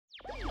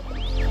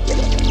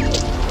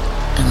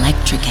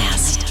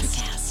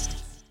Electrocast.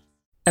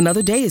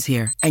 Another day is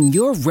here, and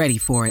you're ready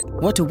for it.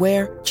 What to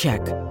wear?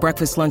 Check.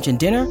 Breakfast, lunch, and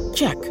dinner?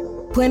 Check.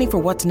 Planning for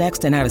what's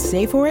next and how to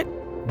save for it?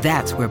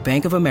 That's where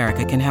Bank of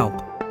America can help.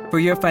 For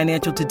your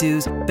financial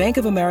to-dos, Bank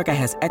of America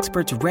has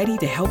experts ready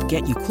to help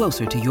get you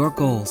closer to your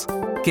goals.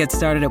 Get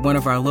started at one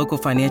of our local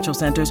financial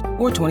centers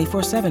or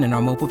 24/7 in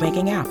our mobile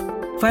banking app.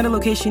 Find a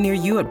location near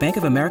you at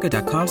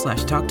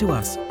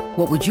bankofamerica.com/talktous.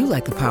 What would you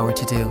like the power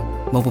to do?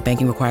 Mobile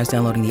banking requires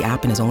downloading the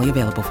app and is only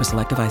available for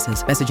select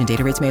devices. Message and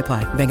data rates may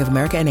apply. Bank of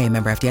America N.A.,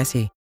 member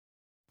FDIC.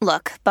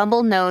 Look,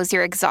 Bumble knows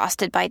you're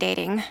exhausted by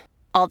dating.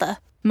 All the,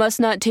 must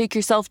not take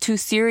yourself too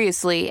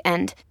seriously,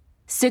 and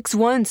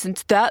 6'1"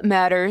 since that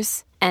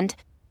matters. And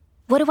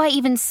what do I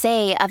even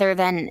say other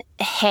than,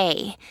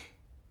 hey?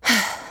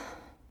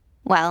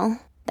 Well,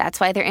 that's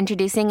why they're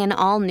introducing an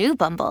all-new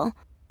Bumble,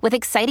 with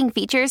exciting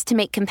features to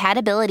make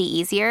compatibility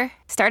easier,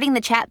 starting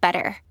the chat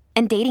better,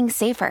 and dating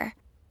safer.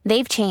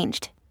 They've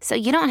changed, so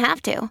you don't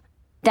have to.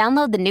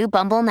 Download the new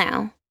Bumble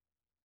now.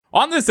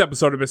 On this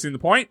episode of Missing the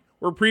Point,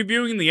 we're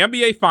previewing the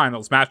NBA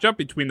Finals matchup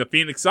between the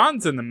Phoenix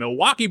Suns and the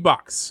Milwaukee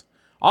Bucks.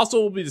 Also,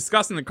 we'll be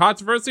discussing the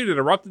controversy that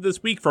erupted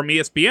this week from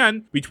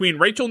ESPN between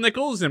Rachel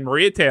Nichols and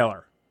Maria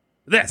Taylor.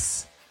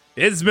 This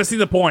is Missing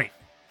the Point,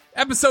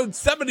 episode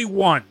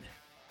 71.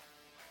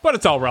 But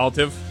it's all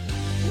relative.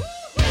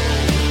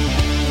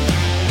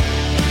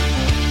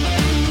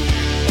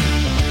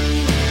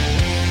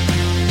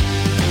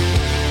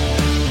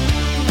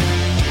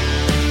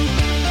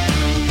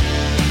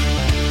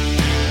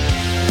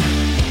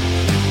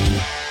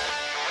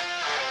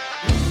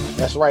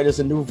 That's right, it's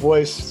a new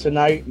voice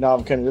tonight. No,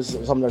 I'm kidding. This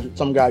is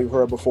some guy you've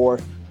heard before.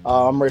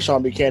 I'm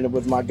Rayshawn Buchanan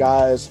with my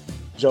guys,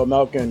 Joe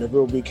Melkin, the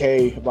real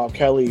BK, Bob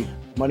Kelly,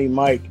 Money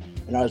Mike,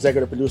 and our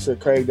executive producer,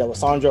 Craig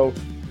D'Alessandro.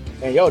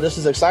 And yo, this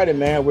is exciting,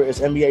 man. It's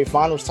NBA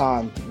Finals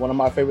time, one of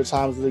my favorite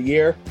times of the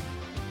year.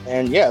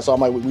 And yeah, so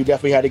I'm like, we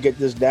definitely had to get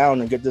this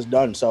down and get this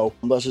done. So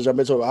let's just jump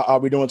into it. How are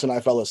we doing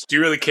tonight, fellas? Do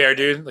you really care,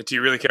 dude? Like, do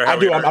you really care? I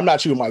do. I'm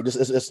not you, Mike.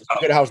 It's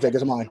get a house deck.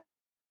 It's mine.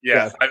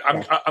 Yeah,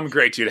 I'm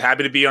great, dude.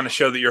 Happy to be on a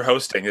show that you're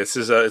hosting. It's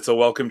a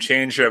welcome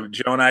change. Joe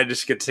and I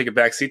just get to take a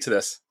back seat to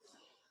this.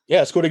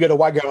 Yeah, it's cool to get a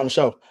white guy on the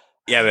show.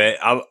 Yeah,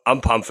 man, I'm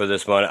pumped for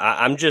this one.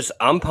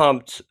 I'm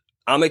pumped.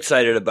 I'm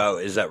excited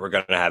about is that we're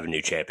going to have a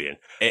new champion,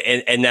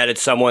 and that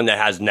it's someone that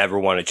has never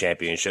won a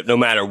championship, no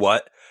matter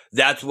what.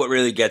 That's what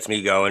really gets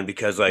me going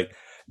because, like,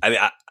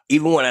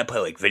 even when I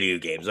play like video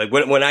games, like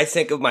when I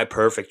think of my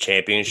perfect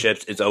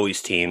championships, it's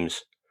always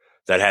teams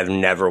that have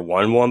never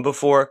won one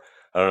before.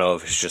 I don't know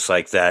if it's just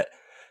like that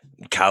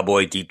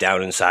cowboy deep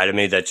down inside of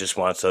me that just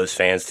wants those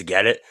fans to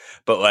get it.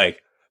 But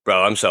like,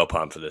 bro, I'm so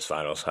pumped for this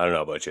finals. I don't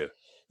know about you.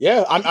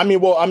 Yeah, I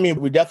mean,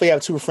 we definitely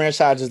have two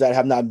franchises that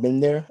have not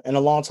been there in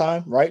a long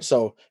time, right?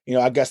 So,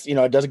 I guess,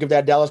 it doesn't give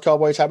that Dallas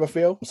Cowboy type of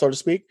feel, so to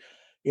speak.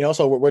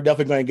 So we're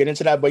definitely going to get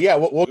into that. But yeah,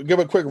 we'll give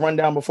a quick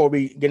rundown before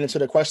we get into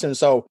the question.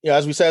 So,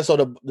 as we said,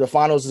 so the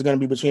finals is going to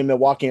be between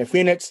Milwaukee and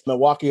Phoenix.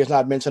 Milwaukee has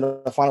not been to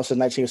the finals since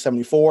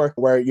 1974,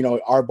 where,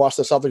 our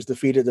Boston Celtics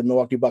defeated the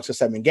Milwaukee Bucks in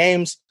 7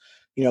 games.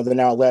 They're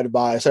now led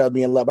by, instead of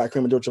being led by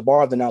Kareem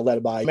Abdul-Jabbar, they're now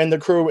led by the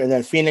crew. And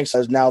then Phoenix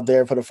is now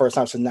there for the first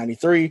time since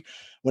 93,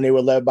 when they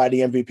were led by the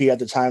MVP at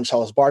the time,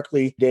 Charles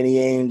Barkley, Danny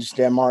Ainge,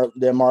 Dan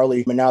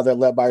Marley. And now they're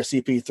led by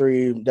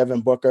CP3,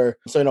 Devin Booker.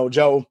 So,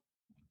 Joe,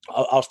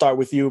 I'll start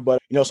with you,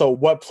 but so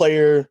what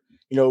player,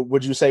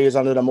 would you say is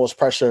under the most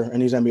pressure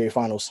in these NBA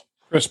finals?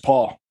 Chris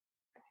Paul.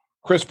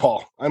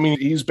 I mean,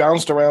 he's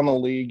bounced around the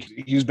league.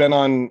 He's been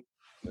on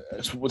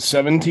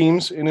 7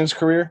 teams in his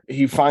career.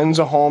 He finds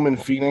a home in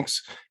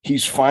Phoenix.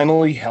 He's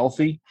finally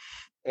healthy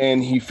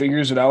and he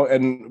figures it out.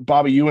 And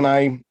Bobby, you and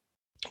I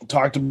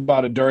talked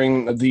about it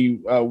during the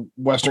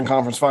Western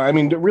Conference Final. I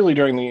mean, really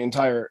during the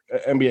entire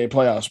NBA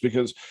playoffs,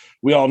 because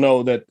we all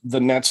know that the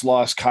Nets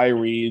lost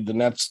Kyrie, the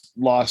Nets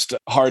lost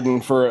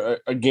Harden for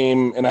a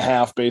game and a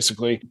half,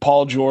 basically.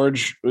 Paul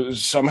George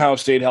somehow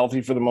stayed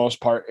healthy for the most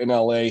part in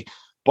LA.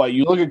 But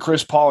you look at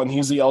Chris Paul, and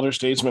he's the elder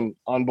statesman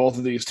on both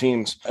of these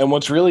teams. And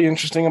what's really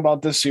interesting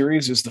about this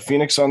series is the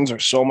Phoenix Suns are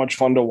so much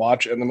fun to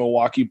watch, and the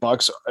Milwaukee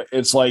Bucks,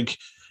 it's like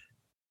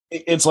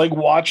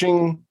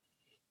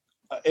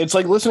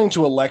listening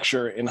to a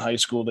lecture in high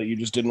school that you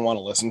just didn't want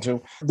to listen to.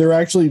 They're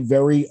actually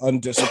very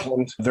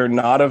undisciplined. They're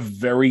not a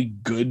very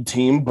good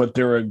team, but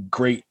they're a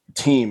great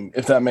team,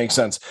 if that makes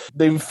sense.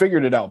 They've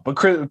figured it out. But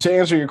to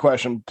answer your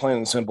question, plain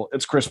and simple,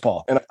 it's Chris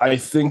Paul. And I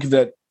think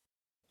that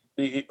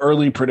the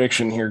early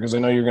prediction here, because I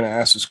know you're going to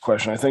ask this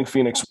question, I think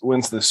Phoenix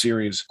wins this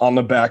series on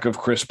the back of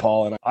Chris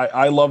Paul. And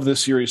I love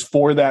this series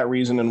for that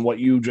reason. And what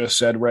you just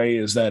said, Ray,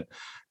 is that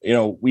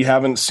we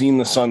haven't seen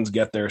the Suns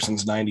get there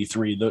since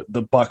 93.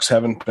 The Bucks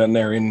haven't been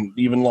there in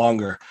even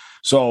longer.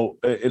 So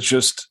it's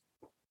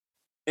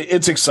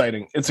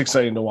exciting. It's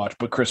exciting to watch,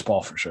 but Chris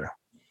Paul for sure.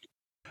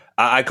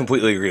 I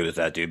completely agree with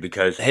that, dude,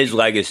 because his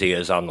legacy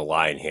is on the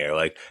line here.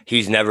 Like,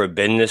 he's never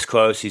been this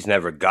close. He's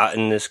never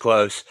gotten this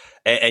close.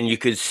 And you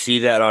could see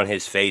that on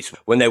his face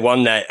when they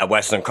won that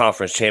Western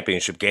Conference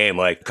championship game,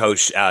 like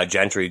Coach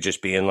Gentry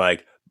just being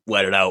like,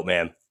 let it out,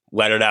 man.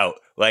 Let it out.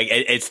 Like,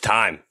 it's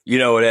time. You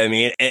know what I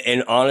mean?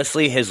 And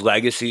honestly, his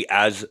legacy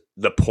as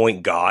the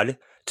point guard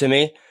to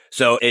me.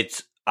 So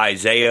it's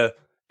Isaiah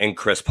and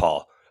Chris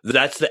Paul.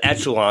 That's the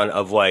echelon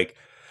of like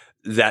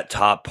that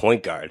top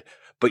point guard.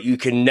 But you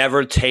can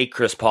never take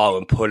Chris Paul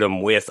and put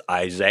him with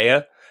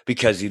Isaiah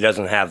because he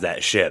doesn't have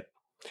that ship.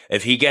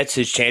 If he gets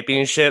his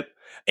championship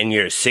in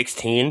year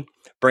 16,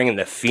 bringing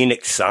the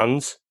Phoenix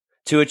Suns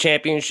to a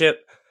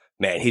championship,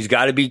 man, he's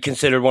got to be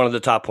considered one of the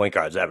top point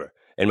guards ever,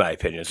 in my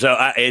opinion. So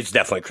it's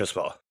definitely Chris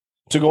Paul.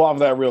 To go off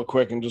that real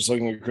quick and just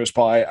looking at Chris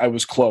Paul, I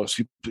was close.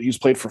 He's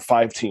played for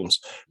 5 teams: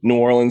 New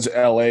Orleans,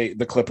 LA,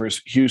 the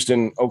Clippers,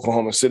 Houston,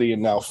 Oklahoma City,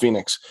 and now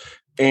Phoenix.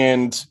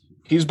 And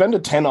he's been to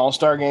 10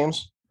 All-Star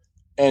games,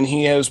 and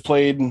he has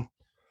played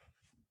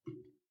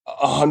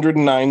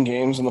 109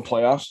 games in the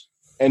playoffs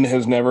and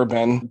has never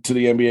been to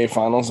the NBA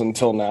Finals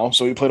until now.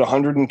 So he played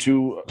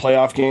 102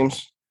 playoff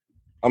games.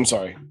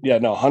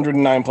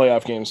 109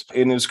 playoff games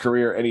in his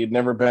career, and he had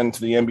never been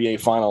to the NBA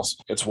Finals.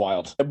 It's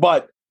wild.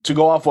 But to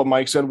go off what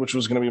Mike said, which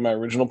was going to be my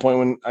original point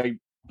when I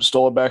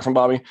stole it back from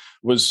Bobby,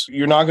 was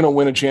you're not going to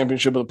win a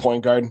championship with a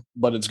point guard,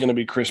 but it's going to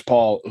be Chris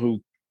Paul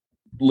who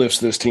lifts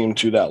this team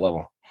to that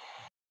level.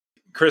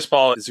 Chris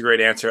Paul is a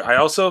great answer.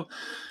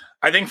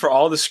 I think for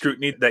all the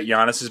scrutiny that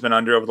Giannis has been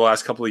under over the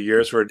last couple of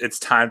years, where it's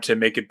time to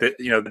make it,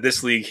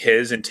 this league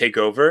his and take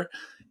over,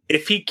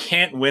 if he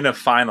can't win a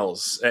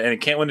finals and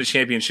can't win a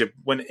championship,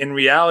 when in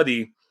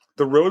reality,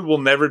 the road will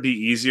never be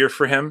easier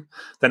for him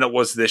than it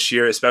was this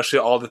year, especially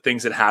all the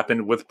things that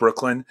happened with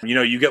Brooklyn.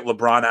 You get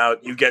LeBron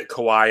out, you get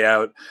Kawhi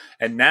out,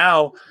 and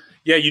now,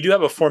 you do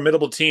have a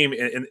formidable team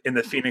in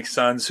the Phoenix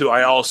Suns, who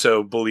I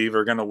also believe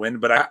are going to win.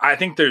 But I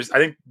think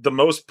the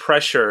most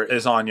pressure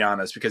is on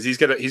Giannis because he's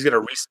got a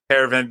recent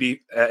pair of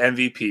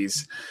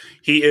MVPs.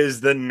 He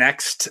is the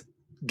next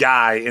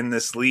guy in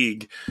this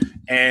league,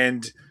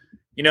 and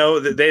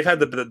they've had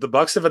the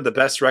Bucks have had the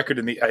best record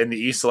in the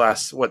East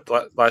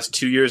the last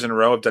 2 years in a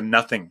row, have done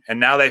nothing, and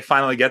now they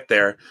finally get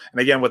there. And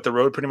again, with the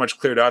road pretty much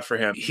cleared out for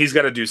him, he's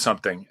got to do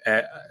something.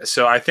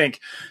 So I think,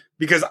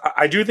 because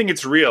I do think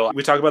it's real.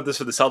 We talk about this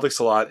with the Celtics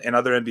a lot and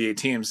other NBA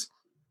teams.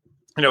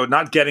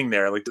 Not getting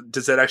there. Like,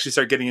 does that actually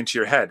start getting into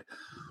your head?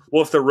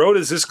 Well, if the road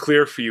is this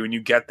clear for you and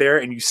you get there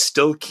and you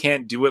still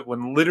can't do it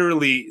when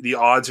literally the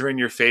odds are in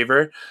your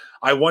favor,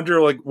 I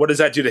wonder, what does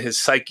that do to his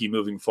psyche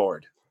moving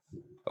forward?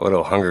 A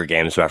little Hunger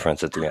Games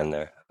reference at the end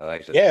there. I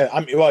like it. Yeah,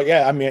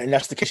 and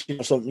that's the case.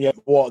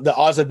 The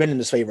odds have been in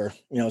his favor.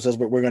 Says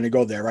we're going to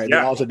go there, right?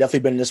 Yeah. The odds have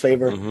definitely been in his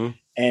favor,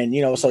 and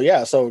so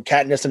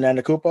Katniss and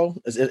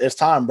Antetokounmpo, it's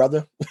time,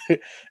 brother.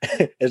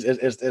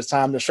 it's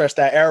time to stretch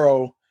that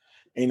arrow,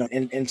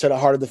 into the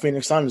heart of the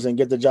Phoenix Suns and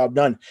get the job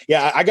done.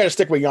 Yeah, I got to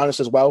stick with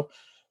Giannis as well.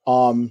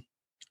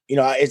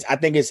 I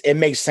think it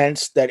makes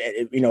sense that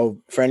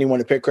for anyone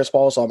to pick Chris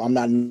Paul, so I'm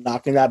not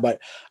knocking that, but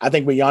I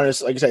think with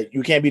Giannis, like I said,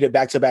 you can't be the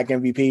back-to-back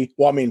MVP.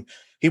 Well, I mean,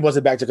 he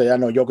wasn't back-to-back. I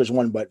know Jokic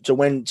won, but to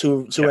win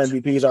two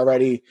MVPs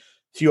already,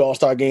 few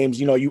All-Star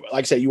games, you like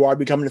I said, you are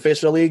becoming the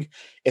face of the league.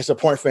 It's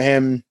important for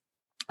him,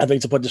 I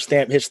think, to put his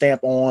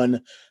stamp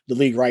on the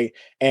league, right?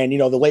 And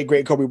the late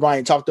great Kobe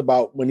Bryant talked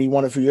about when he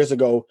won a few years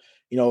ago.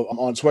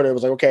 On Twitter, it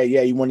was like, okay,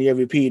 yeah, you won the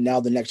MVP. Now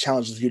the next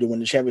challenge is for you to win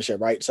the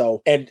championship, right?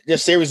 So, and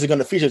this series is going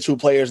to feature 2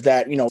 players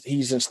that,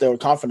 he's instilled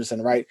confidence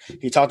in, right?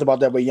 He talked about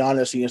that with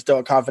Giannis. He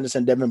instilled confidence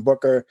in Devin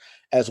Booker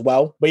as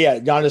well. But yeah,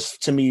 Giannis,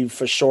 to me,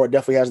 for sure,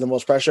 definitely has the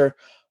most pressure.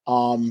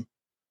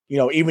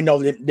 Even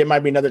though there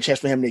might be another chance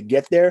for him to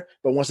get there.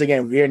 But once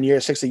again, we're in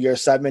year 6 or year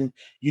 7,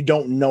 you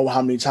don't know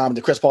how many times.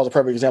 The Chris Paul's a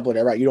perfect example of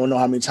that, right? You don't know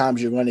how many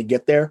times you're going to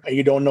get there. And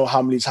you don't know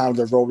how many times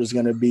the road is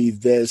going to be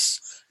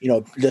this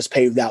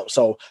paved out.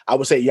 So I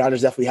would say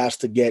Giannis definitely has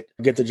to get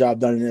the job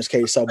done in this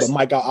case. So, but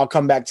Mike, I'll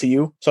come back to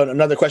you. So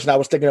another question I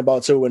was thinking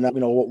about too, and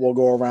we'll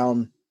go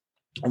around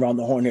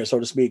the horn here, so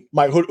to speak.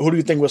 Mike, who do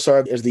you think will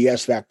serve as the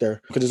S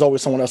factor? Because there's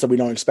always someone else that we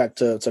don't expect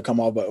to come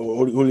off, but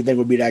who do you think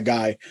would be that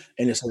guy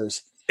in this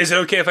series? Is it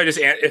okay if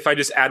I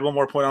just add one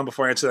more point on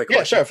before I answer that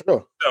question? Yeah,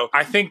 sure. So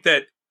I think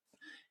that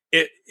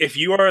if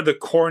you are the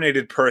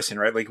coronated person,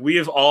 right? Like, we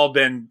have all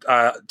been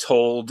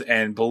told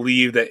and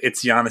believe that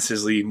it's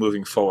Giannis's league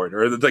moving forward,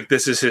 or like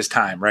this is his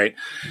time, right?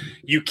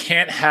 You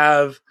can't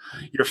have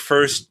your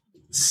first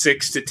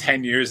 6 to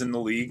 10 years in the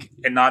league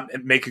and not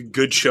make a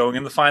good showing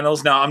in the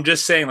finals. Now, I'm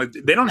just saying, like,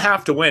 they don't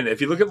have to win.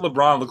 If you look at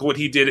LeBron, look at what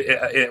he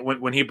did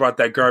when he brought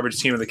that garbage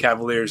team of the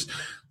Cavaliers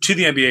to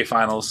the NBA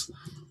Finals.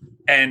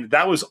 And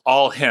that was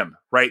all him,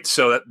 right?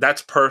 So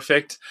that's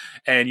perfect.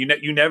 And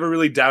you never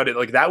really doubted.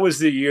 Like, that was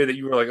the year that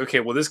you were like, okay,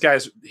 well,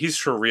 he's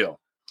for real,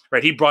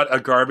 right? He brought a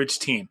garbage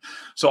team.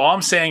 So all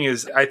I'm saying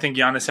is I think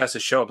Giannis has to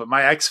show up. But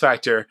my X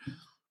factor,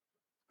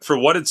 for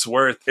what it's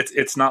worth,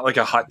 it's not like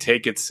a hot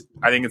take.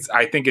 I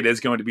think it is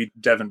going to be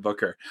Devin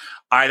Booker.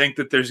 I think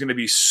that there's going to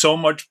be so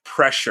much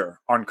pressure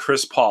on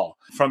Chris Paul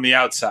from the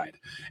outside.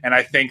 And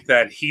I think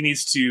that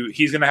he's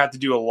going to have to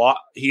do a lot.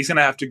 He's going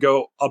to have to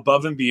go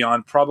above and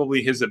beyond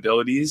probably his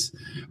abilities,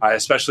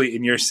 especially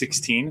in year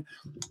 16.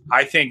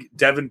 I think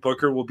Devin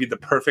Booker will be the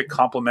perfect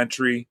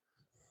complementary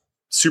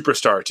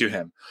superstar to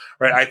him,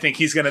 right? I think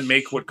he's going to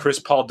make what Chris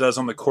Paul does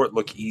on the court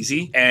look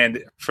easy.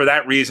 And for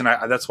that reason,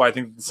 that's why I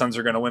think the Suns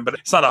are going to win. But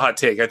it's not a hot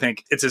take. I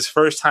think it's his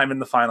first time in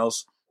the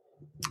finals.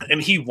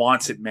 And he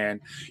wants it,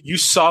 man. You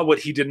saw what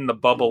he did in the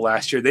bubble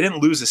last year. They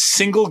didn't lose a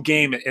single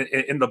game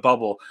in the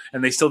bubble,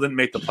 and they still didn't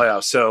make the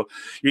playoffs. So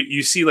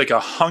you see like a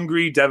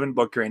hungry Devin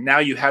Booker, and now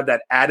you have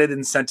that added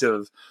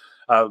incentive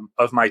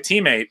of my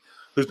teammate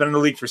who's been in the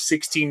league for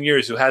 16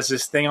 years, who has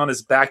this thing on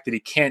his back that he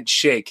can't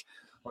shake.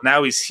 Well,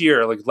 now he's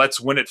here. Like, let's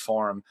win it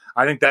for him.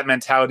 I think that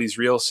mentality is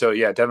real. So,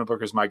 yeah, Devin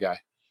Booker's my guy.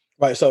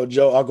 Right. So,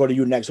 Joe, I'll go to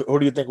you next. Who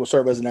do you think will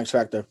serve as the next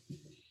factor?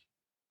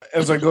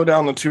 As I go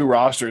down the two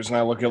rosters and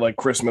I look at like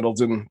Chris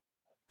Middleton,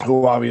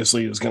 who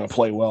obviously is going to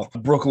play well.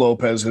 Brook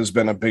Lopez has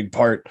been a big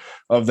part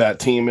of that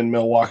team in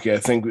Milwaukee. I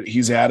think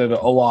he's added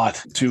a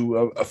lot to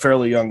a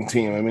fairly young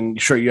team. I mean,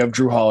 sure, you have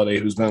Drew Holiday,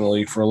 who's been in the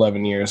league for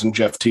 11 years, and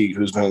Jeff Teague,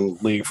 who's been in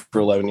the league for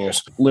 11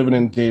 years, living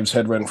in Dave's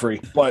head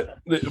rent-free. But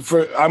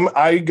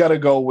I got to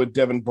go with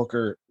Devin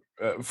Booker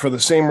for the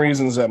same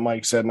reasons that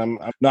Mike said, and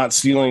I'm not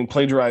stealing,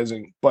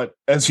 plagiarizing, but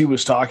as he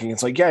was talking,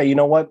 it's like, yeah, you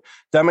know what?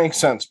 That makes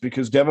sense,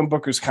 because Devin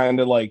Booker's kind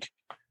of like,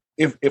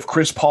 if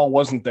Chris Paul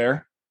wasn't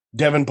there,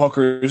 Devin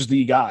Booker is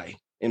the guy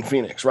in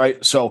Phoenix,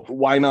 right? So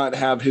why not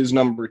have his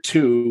number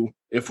two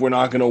if we're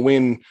not going to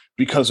win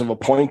because of a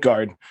point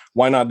guard?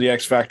 Why not the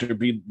X factor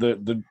be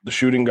the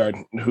shooting guard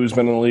who's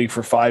been in the league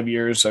for 5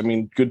 years? I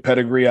mean, good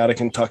pedigree out of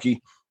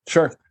Kentucky.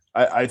 Sure.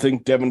 I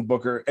think Devin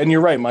Booker, and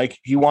you're right, Mike,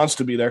 he wants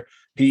to be there.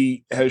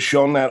 He has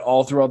shown that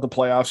all throughout the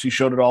playoffs. He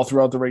showed it all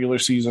throughout the regular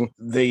season.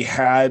 They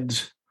had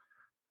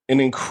an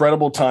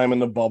incredible time in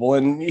the bubble,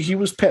 and he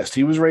was pissed.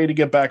 He was ready to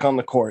get back on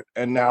the court.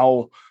 And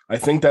now I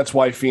think that's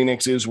why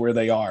Phoenix is where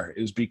they are,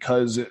 is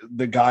because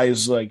the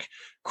guys like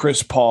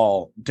Chris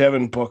Paul,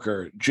 Devin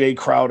Booker, Jay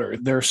Crowder,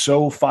 they're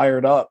so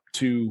fired up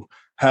to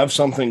have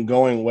something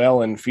going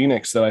well in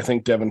Phoenix that I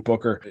think Devin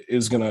Booker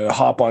is going to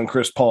hop on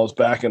Chris Paul's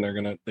back,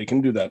 and they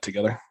can do that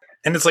together.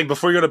 And it's like,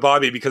 before you go to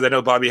Bobby, because I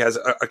know Bobby has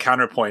a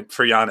counterpoint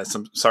for Giannis.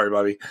 I'm sorry,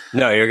 Bobby.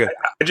 No, you're good.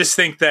 I just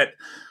think that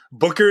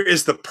Booker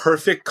is the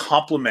perfect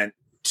complement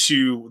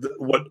to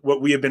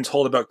what we have been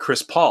told about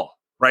Chris Paul,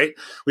 right?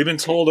 We've been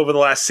told over the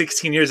last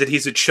 16 years that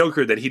he's a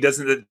choker, that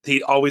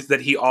he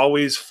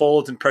always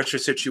folds in pressure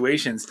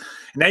situations.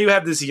 And now you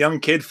have this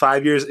young kid,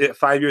 5 years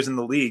in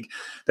the league,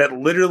 that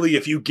literally,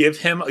 if you give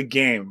him a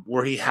game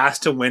where he has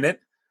to win it,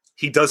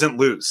 he doesn't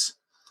lose.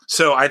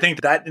 So I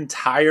think that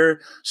entire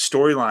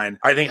storyline,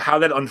 I think how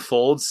that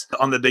unfolds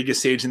on the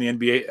biggest stage in the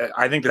NBA,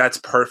 I think that's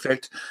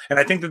perfect. And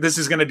I think that this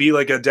is going to be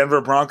like a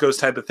Denver Broncos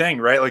type of thing,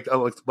 right? Like,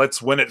 let's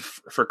win it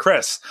for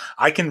Chris.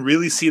 I can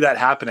really see that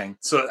happening.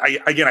 So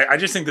I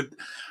just think that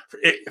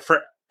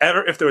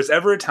if there was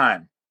ever a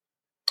time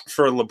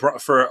for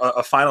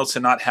a finals to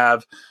not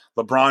have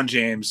LeBron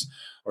James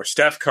or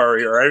Steph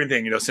Curry or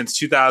everything, since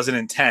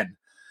 2010,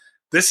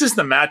 this is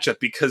the matchup,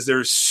 because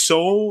there's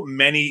so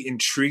many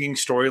intriguing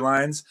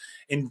storylines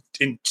in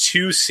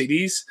two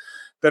cities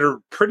that are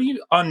pretty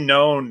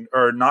unknown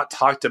or not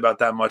talked about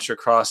that much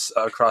across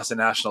the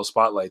national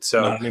spotlight.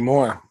 So not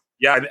anymore.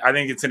 Yeah, I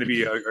think it's going to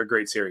be a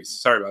great series.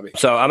 Sorry, Bobby.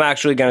 So I'm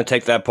actually going to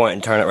take that point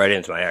and turn it right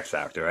into my X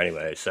factor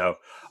anyway. So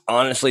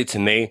honestly, to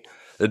me,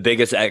 the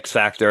biggest X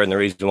factor and the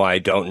reason why I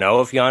don't know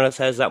if Giannis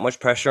has that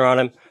much pressure on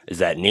him is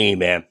that knee,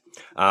 man.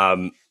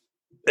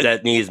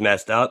 That knee is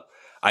messed up.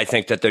 I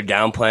think that they're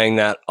downplaying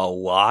that a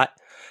lot,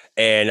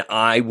 and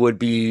I would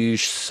be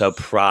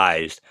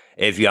surprised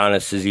if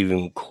Giannis is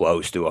even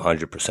close to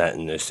 100%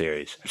 in this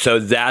series. So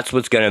that's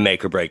what's going to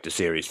make or break the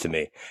series to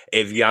me.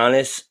 If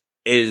Giannis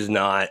is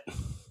not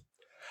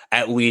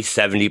at least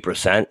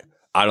 70%,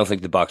 I don't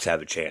think the Bucks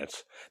have a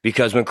chance.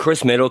 Because when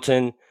Chris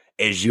Middleton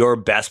is your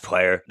best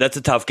player, that's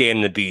a tough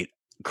game to beat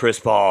Chris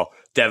Paul,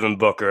 Devin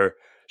Booker,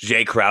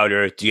 Jay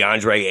Crowder,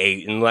 DeAndre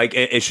Ayton,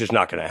 it's just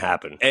not going to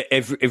happen.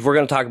 If we're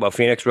going to talk about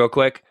Phoenix real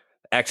quick,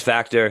 X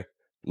Factor,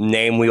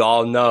 name we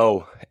all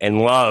know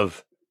and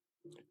love,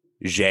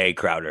 Jay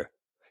Crowder.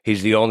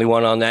 He's the only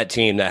one on that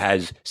team that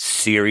has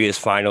serious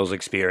finals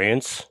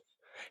experience.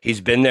 He's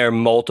been there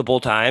multiple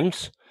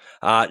times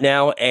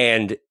now,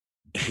 and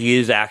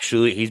he's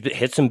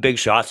hit some big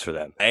shots for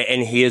them,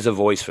 and he is a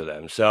voice for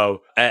them.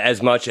 So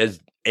as much as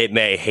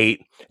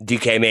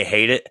DK may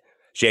hate it,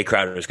 Jay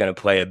Crowder is going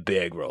to play a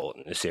big role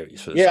in the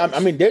series. For the series. I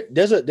mean,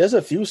 there's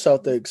a few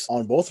Celtics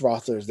on both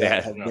rosters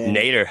that have been.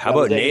 Nader, how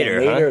about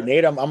Nader?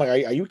 Nader, I'm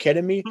like, are you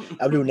kidding me?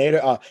 I'm doing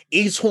Nader.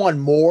 E'Twaun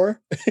Moore.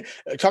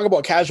 Talk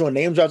about casual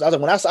name drops. I was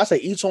like, when I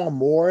say E'Twaun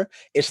Moore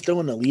is still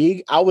in the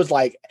league, I was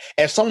like,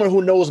 as someone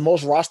who knows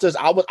most rosters,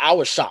 I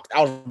was shocked.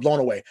 I was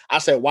blown away. I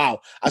said, wow.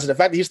 I said, the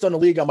fact that he's still in the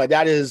league, I'm like,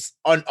 that is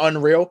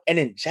unreal. And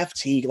then Jeff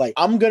Teague, like,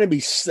 I'm gonna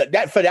be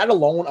that for that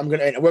alone.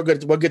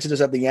 We'll get to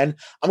this at the end.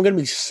 I'm gonna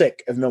be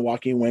sick if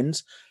Milwaukee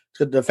wins.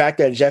 So the fact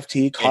that Jeff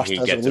Teague cost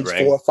us at least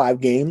 4 or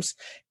 5 games,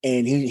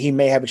 and he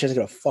may have a chance to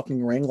get a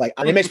fucking ring. Like,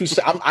 it makes me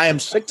sick. I am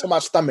sick to my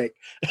stomach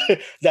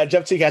that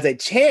Jeff Teague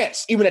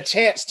has even a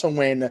chance to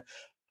win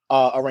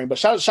a ring. But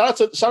shout out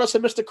to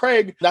Mr.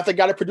 Craig, not the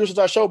guy that produces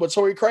our show, but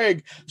Torrey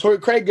Craig. Torrey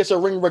Craig gets a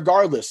ring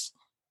regardless.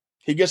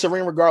 He gets a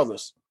ring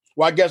regardless.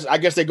 Well, I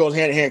guess it goes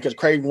hand in hand because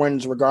Craig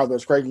wins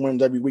regardless. Craig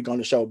wins every week on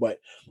the show, but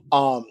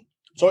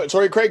so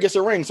Torrey Craig gets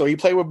a ring. So he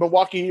played with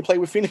Milwaukee, he played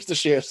with Phoenix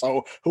this year.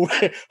 So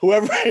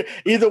whoever,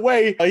 either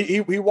way,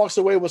 he walks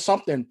away with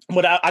something.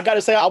 But I got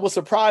to say, I was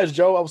surprised,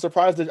 Joe. I was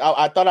surprised that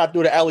I thought I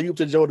threw the alley-oop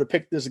to Joe to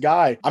pick this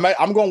guy.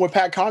 I'm going with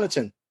Pat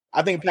Connaughton.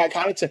 I think Pat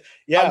Connaughton.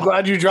 Yeah, I'm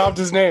glad you dropped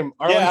his name.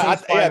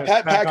 Pat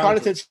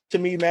Connaughton to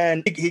me,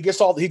 man. He gets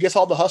all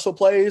the hustle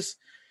plays.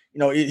 You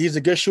know, he's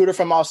a good shooter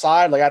from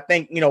outside. Like, I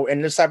think, you know,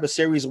 in this type of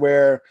series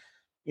where,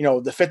 you know,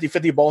 the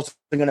 50-50 balls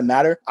are going to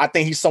matter, I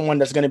think he's someone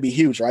that's going to be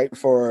huge, right,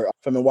 for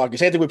Milwaukee.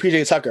 Same thing with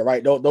PJ Tucker,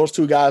 right? Those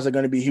two guys are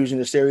going to be huge in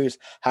the series.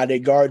 How they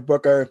guard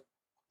Booker,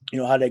 you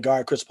know, how they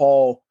guard Chris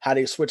Paul, how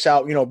they switch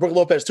out, you know, Brook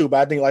Lopez too. But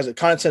I think like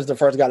Connaughton's the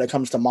first guy that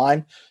comes to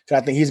mind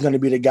because I think he's going to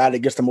be the guy that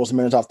gets the most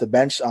minutes off the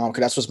bench because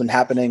that's what's been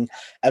happening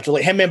after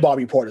him and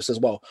Bobby Portis as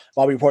well.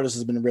 Bobby Portis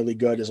has been really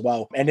good as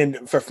well. And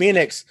then for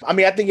Phoenix, I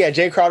mean, I think,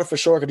 Jay Crowder for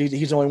sure because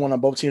he's the only one on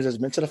both teams that's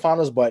been to the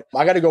finals. But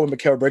I got to go with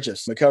Mikal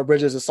Bridges. Mikal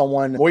Bridges is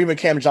someone, or even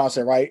Cam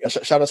Johnson, right?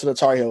 Shout out to the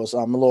Tar Heels.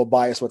 I'm a little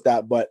biased with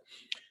that, but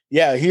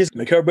yeah,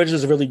 Mikal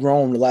Bridges has really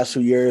grown the last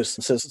few years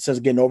since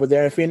getting over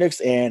there in Phoenix.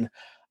 And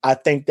I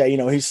think that, you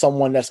know, he's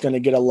someone that's going to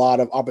get a lot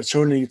of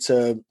opportunity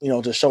to, you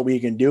know, to show what he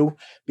can do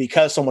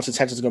because so much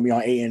attention is going to be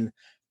on Ayton,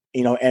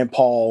 you know, and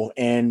Paul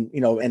and,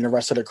 you know, and the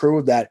rest of the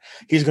crew that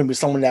he's going to be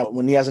someone that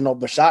when he has an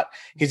open shot,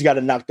 he's got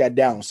to knock that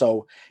down.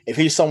 So if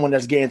he's someone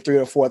that's getting 3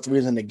 or 4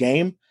 threes in the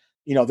game,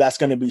 you know, that's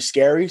going to be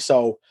scary.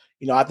 So,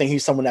 you know, I think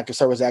he's someone that can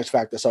serve as X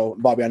factor. So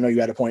Bobby, I know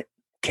you had a point.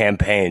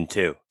 Campaign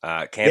too.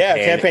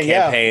 Campaign.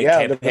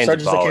 The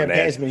resurgence of Campaign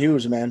has been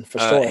huge, man, for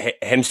sure.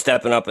 Him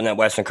stepping up in that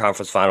Western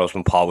Conference Finals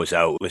when Paul was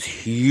out was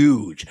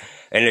huge,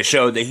 and it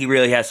showed that he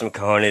really has some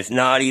cojones.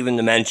 Not even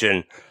to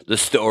mention the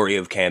story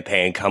of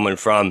Campaign coming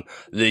from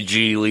the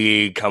G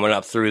League, coming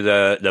up through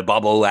the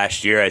bubble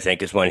last year. I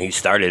think is when he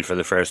started for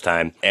the first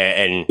time,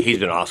 and he's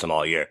been awesome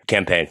all year.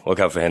 Campaign,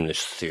 look out for him this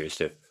series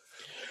too.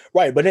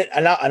 Right, but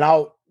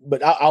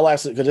I'll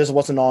ask it because this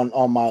wasn't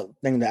on my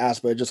thing to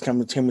ask, but it just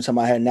came into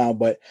my head now.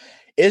 But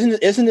isn't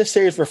this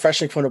series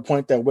refreshing from the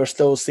point that we're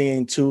still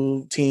seeing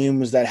two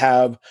teams that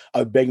have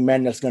a big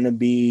man that's going to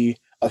be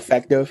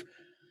effective?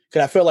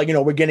 Because I feel like, you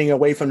know, we're getting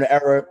away from the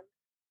era.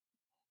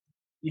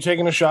 You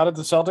taking a shot at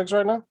the Celtics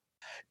right now?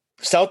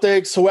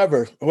 Celtics,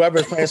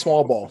 whoever's playing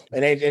small ball,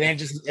 it ain't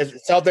just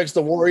Celtics,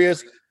 the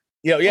Warriors.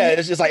 You know, yeah,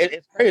 it's just like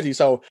it's crazy.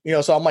 So, you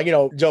know, so I'm like, you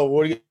know, Joe,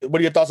 what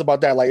are your thoughts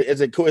about that? Like, is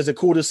it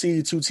cool to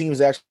see two teams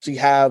that actually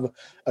have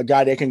a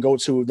guy they can go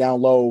to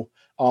down low,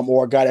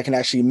 or a guy that can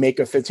actually make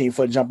a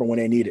 15-foot jumper when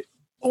they need it?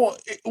 Well,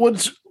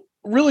 what's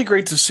really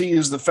great to see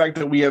is the fact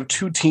that we have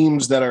two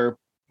teams that are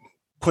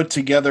put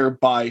together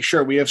by,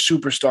 sure, we have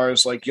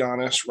superstars like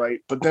Giannis, right?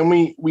 But then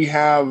we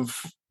have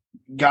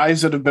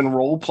guys that have been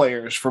role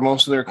players for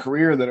most of their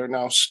career that are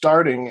now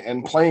starting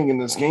and playing in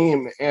this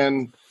game.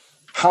 And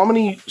how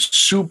many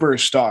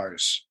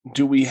superstars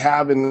do we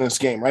have in this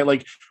game, right?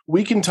 Like,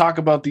 we can talk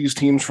about these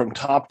teams from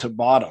top to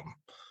bottom,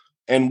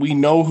 and we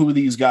know who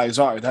these guys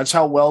are. That's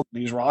how well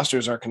these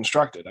rosters are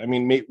constructed. I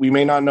mean, we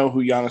may not know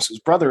who Giannis's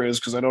brother is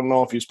because I don't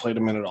know if he's played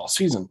a minute all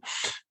season,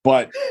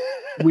 but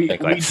we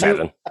do,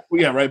 7.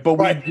 Yeah, right. But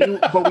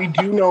we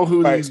do know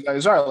who these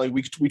guys are. Like,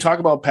 we talk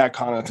about Pat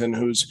Connaughton,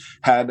 who's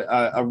had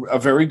a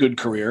very good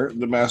career,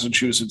 the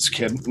Massachusetts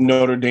kid,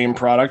 Notre Dame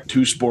product,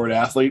 2-sport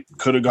athlete,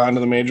 could have gone to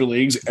the major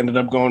leagues, ended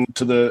up going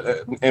to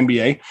the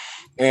NBA,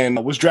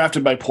 and was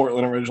drafted by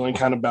Portland originally,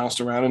 kind of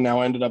bounced around, and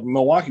now ended up in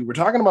Milwaukee. We're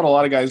talking about a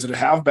lot of guys that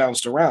have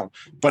bounced around,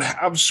 but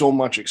have so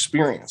much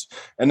experience.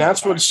 And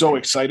that's what's so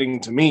exciting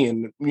to me.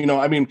 And, you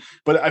know, I mean,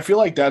 but I feel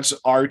like that's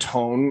our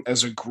tone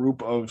as a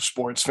group of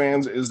sports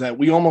fans, is that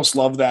we almost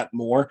love that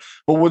more.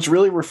 But what's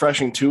really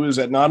refreshing too is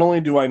that not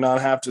only do I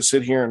not have to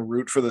sit here and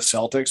root for the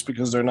Celtics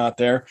because they're not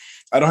there,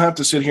 I don't have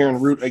to sit here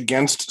and root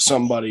against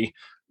somebody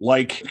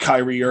like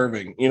Kyrie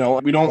Irving. You know,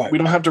 we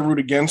don't have to root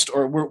against,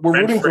 or we're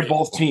rooting for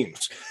both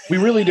teams. We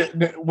really did.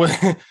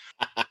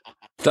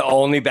 The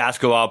only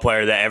basketball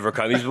player that ever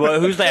comes.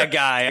 Who's that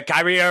guy?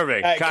 Kyrie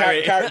Irving.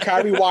 Kyrie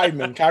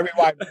Weidman. Kyrie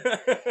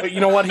Weidman. But you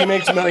know what? He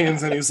makes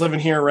millions and he's living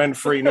here rent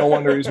free. No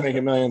wonder he's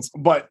making millions.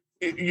 But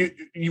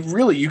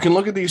you can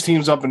look at these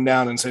teams up and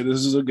down and say,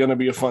 this is going to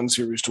be a fun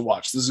series to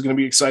watch. This is going to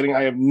be exciting.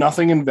 I have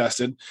nothing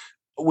invested.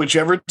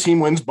 Whichever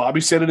team wins,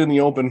 Bobby said it in the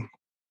open,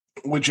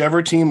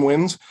 whichever team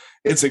wins,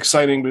 it's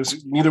exciting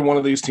because neither one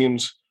of these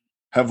teams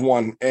have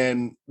won.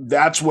 And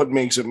that's what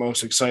makes it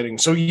most exciting.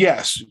 So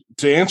yes,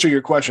 to answer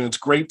your question, it's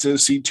great to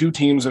see two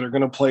teams that are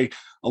going to play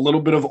a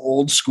little bit of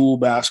old school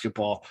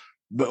basketball,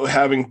 but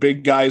having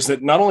big guys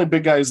that not only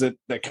big guys that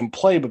can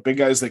play, but big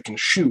guys that can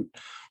shoot.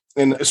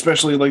 And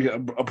especially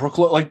like Brook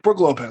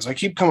Lopez. I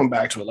keep coming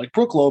back to it. Like,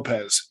 Brook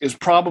Lopez is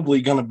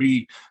probably going to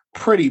be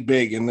pretty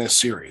big in this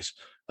series.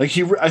 Like,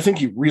 I think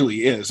he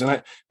really is,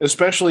 and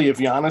especially if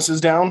Giannis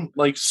is down.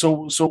 Like,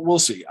 so we'll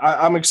see.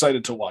 I'm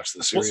excited to watch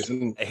this series.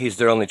 And he's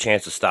their only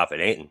chance to stop at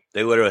Ayton.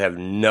 They literally have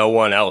no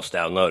one else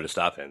down low to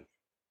stop him.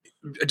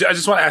 I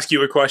just want to ask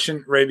you a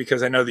question, Ray,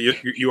 because I know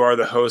that you are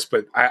the host,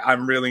 but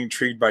I'm really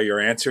intrigued by your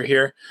answer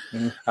here.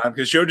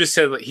 Because Joe just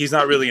said like, he's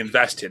not really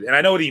invested, and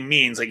I know what he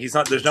means. Like he's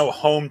not. There's no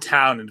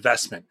hometown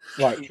investment.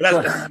 Right.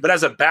 But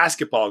as a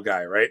basketball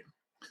guy, right?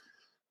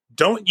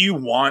 Don't you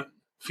want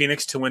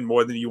Phoenix to win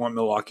more than you want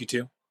Milwaukee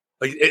to?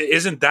 Like,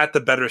 isn't that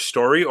the better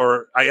story?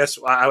 Or I guess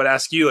I would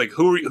ask you, like,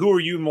 who are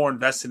you more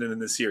invested in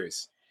this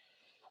series?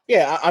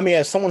 Yeah, I mean,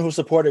 as someone who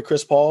supported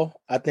Chris Paul,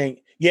 I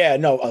think,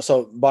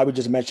 so Bobby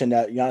just mentioned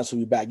that Giannis will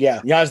be back.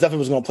 Yeah, Giannis definitely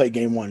was going to play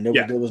game one.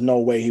 There was no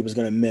way he was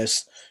going to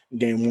miss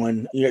game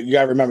one. You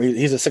got to remember,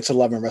 he's a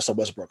 6'11" Russell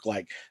Westbrook.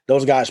 Like,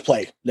 those guys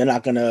play. They're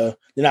not gonna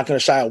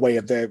shy away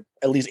if they're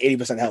at least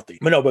 80% healthy.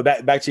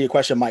 But back to your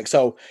question, Mike.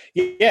 So,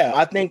 yeah,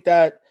 I think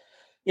that,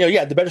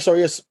 the better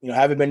story is,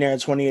 haven't been there in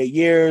 28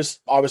 years.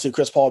 Obviously,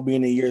 Chris Paul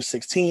being in year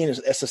 16,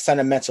 it's a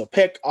sentimental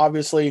pick,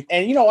 obviously.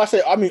 And,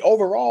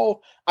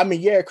 overall,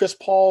 Chris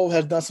Paul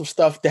has done some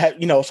stuff that,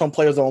 some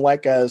players don't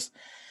like as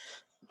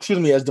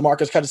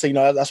DeMarcus kind of said,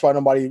 that's why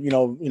nobody,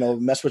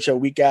 mess with your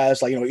weak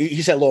ass. Like,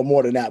 he said a little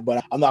more than that,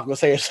 but I'm not going to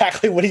say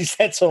exactly what he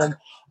said to him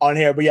on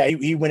here. But yeah,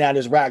 he went out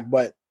his rack.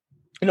 But,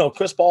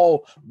 Chris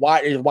Paul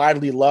is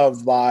widely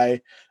loved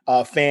by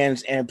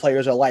fans and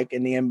players alike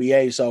in the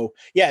NBA. So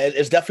yeah,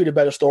 it's definitely the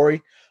better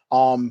story.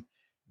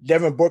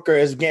 Devin Booker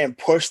is getting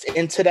pushed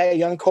into that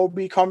young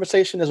Kobe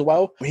conversation as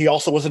well. He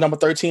also was a number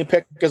 13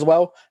 pick as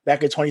well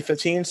back in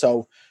 2015.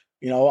 So,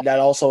 that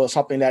also is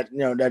something that,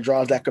 that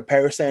draws that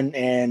comparison.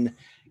 And,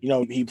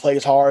 he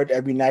plays hard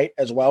every night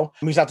as well.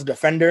 He's not the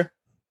defender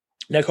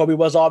that Kobe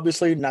was,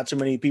 obviously. Not too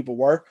many people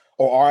were,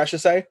 or are, I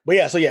should say. But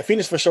yeah,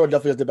 Phoenix for sure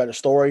definitely is the better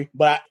story.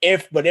 But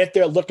if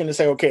they're looking to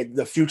say, okay,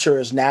 the future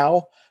is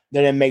now,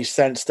 then it makes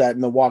sense that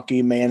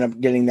Milwaukee may end up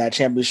getting that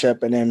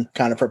championship and then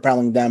kind of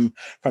propelling them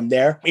from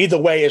there. Either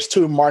way, it's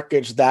two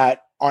markets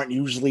that aren't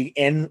usually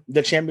in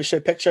the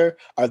championship picture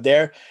are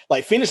there.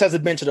 Like Phoenix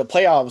hasn't been to the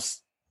playoffs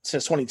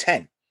since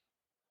 2010.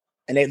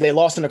 And they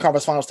lost in the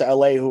conference finals to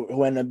LA,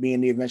 who ended up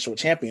being the eventual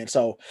champion.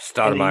 So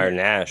Stoudemire,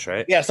 Nash,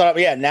 right? Yeah,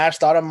 Nash,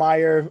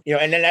 Stoudemire,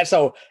 and then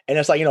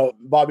it's like,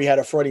 Bobby had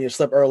a Freudian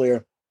slip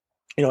earlier.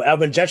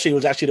 Elvin Gentry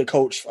was actually the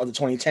coach of the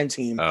 2010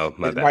 team. Oh,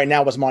 my bad. Right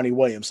now was Monty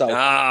Williams. So,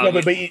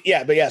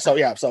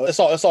 so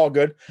it's all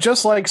good.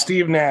 Just like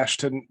Steve Nash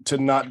to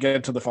not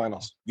get to the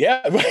finals.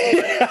 Yeah,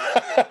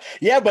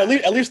 yeah, but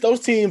at least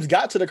those teams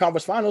got to the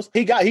conference finals.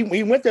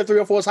 He went there 3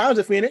 or 4 times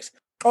at Phoenix.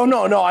 Oh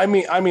no, I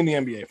mean the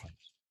NBA finals.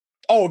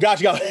 Oh,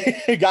 gotcha.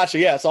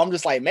 Yeah. So I'm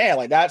just like, man,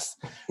 like that's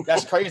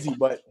crazy.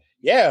 But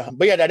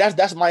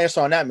that's my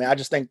answer on that, man. I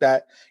just think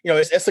that,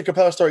 it's a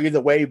compelling story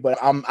either way, but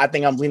I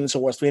think I'm leaning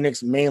towards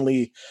Phoenix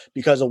mainly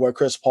because of where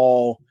Chris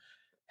Paul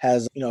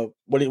has,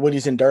 what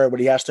he's endured, what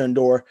he has to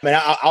endure. I mean,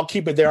 I'll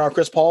keep it there on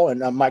Chris Paul,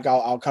 and Mike,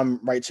 I'll come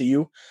right to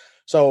you.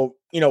 So,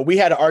 we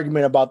had an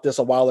argument about this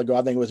a while ago.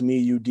 I think it was me,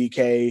 you,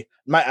 DK.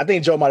 I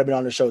think Joe might have been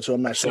on the show too.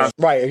 I'm not sure.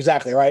 Right,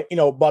 exactly, right.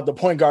 About the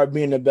point guard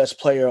being the best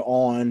player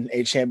on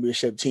a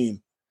championship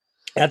team.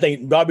 And I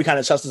think Bobby kind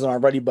of touched this on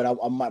already, but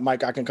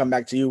Mike, I can come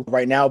back to you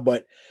right now.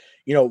 But,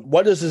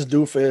 what does this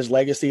do for his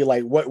legacy?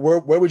 Like, where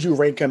would you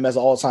rank him as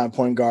an all-time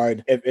point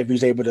guard if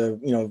he's able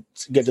to,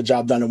 get the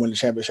job done and win the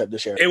championship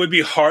this year? It would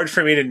be hard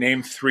for me to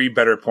name 3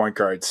 better point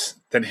guards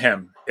than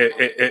him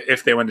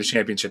if they win the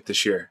championship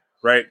this year,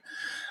 right?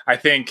 I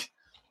think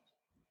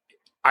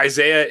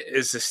Isaiah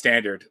is the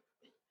standard.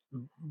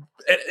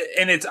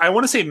 And I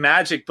want to say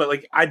Magic, but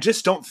like I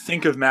just don't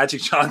think of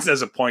Magic Johnson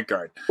as a point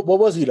guard. What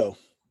was he though?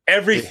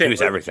 Everything. He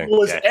was everything.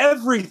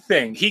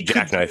 Everything. He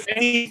Jackknife. could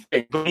do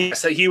anything.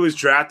 Yes, he was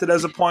drafted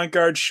as a point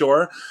guard,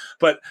 sure,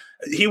 but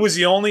he was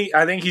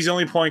I think he's the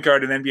only point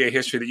guard in NBA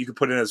history that you could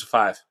put in as a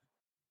 5.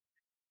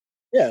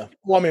 Yeah.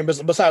 Well, I mean,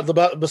 besides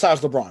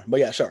LeBron, but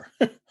yeah, sure.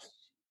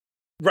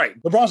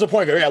 Right. LeBron's a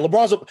point guard. Yeah,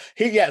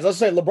 let's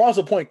say LeBron's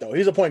a point though.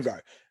 He's a point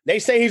guard. They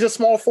say he's a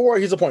small forward.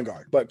 He's a point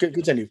guard. But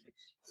continue.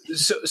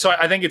 So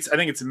I think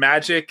it's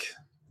Magic,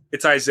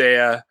 it's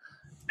Isaiah,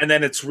 and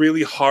then it's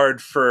really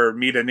hard for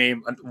me to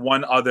name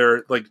one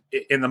other, like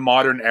in the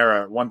modern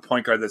era, one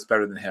point guard that's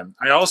better than him.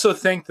 I also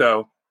think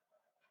though,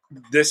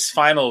 this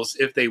finals,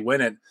 if they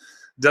win it,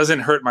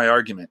 doesn't hurt my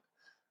argument.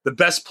 The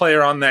best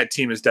player on that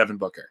team is Devin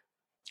Booker.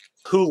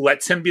 Who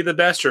lets him be the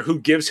best, or who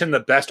gives him the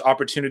best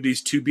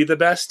opportunities to be the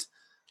best?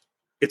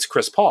 It's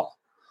Chris Paul,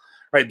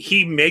 right?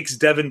 He makes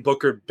Devin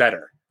Booker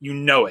better. You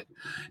know it.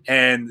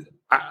 And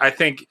I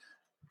think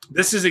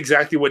this is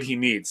exactly what he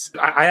needs.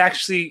 I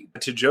actually,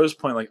 to Joe's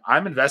point, like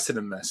I'm invested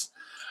in this.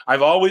 I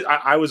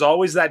was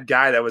always that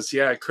guy that was,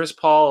 Chris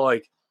Paul,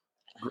 like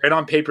great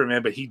on paper,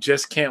 man, but he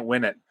just can't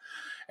win it.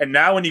 And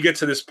now when you get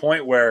to this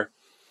point where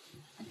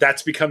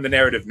that's become the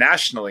narrative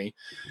nationally,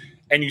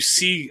 and you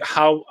see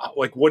how,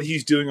 like what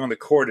he's doing on the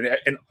court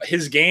and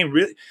his game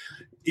really,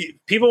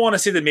 people want to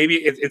say that maybe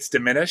it's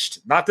diminished.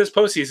 Not this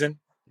postseason.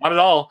 Not at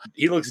all.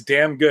 He looks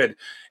damn good.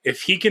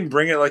 If he can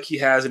bring it like he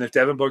has, and if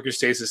Devin Booker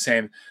stays the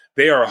same,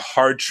 they are a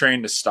hard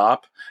train to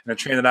stop, and a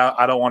train that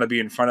I don't want to be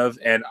in front of.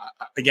 And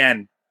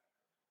again,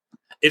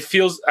 it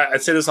feels, I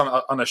said this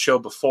on a show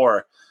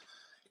before,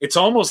 it's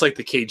almost like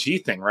the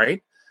KG thing,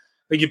 right?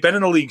 Like, you've been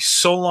in the league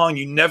so long,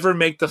 you never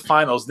make the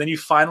finals. Then you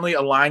finally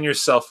align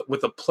yourself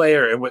with a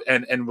player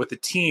and with a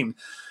team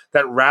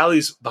that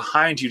rallies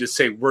behind you to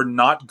say, we're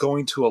not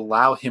going to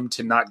allow him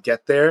to not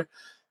get there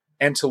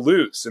and to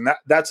lose. And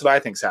that's what I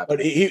think's happening.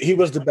 But he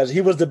was the best. He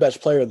was the best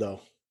player,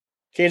 though.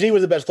 KG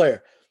was the best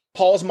player.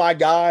 Paul's my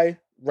guy.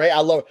 Ray,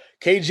 I love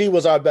KG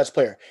was our best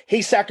player.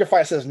 He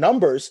sacrificed his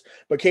numbers,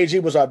 but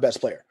KG was our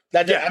best player.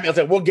 I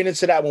mean, we'll get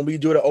into that when we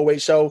do the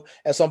 08 show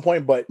at some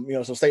point, but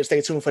so stay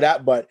tuned for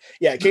that. But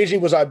yeah,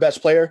 KG was our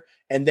best player,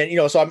 and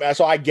then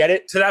so I get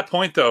it. To that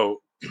point,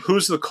 though,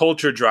 who's the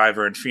culture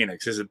driver in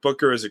Phoenix? Is it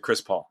Booker or is it Chris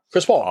Paul?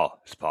 Chris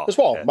Paul. Chris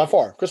Paul, yeah. By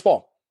far. Chris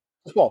Paul.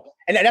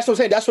 And that's what I'm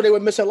saying. That's what they were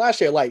missing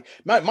last year. Like,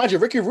 mind you,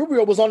 Ricky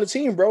Rubio was on the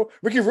team, bro.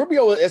 Ricky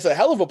Rubio is a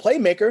hell of a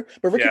playmaker,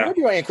 but Ricky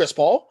Rubio ain't Chris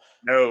Paul.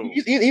 No,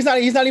 he's not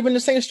even in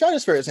the same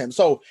stratosphere as him.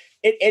 So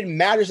it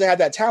matters to have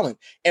that talent.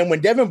 And when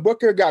Devin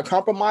Booker got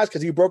compromised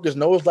because he broke his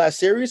nose last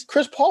series,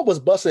 Chris Paul was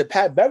busted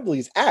Pat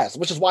Beverly's ass,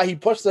 which is why he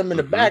pushed him in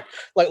the back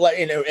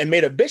and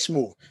made a bitch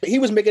move. He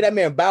was making that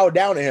man bow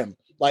down to him.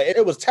 Like,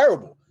 it was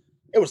terrible.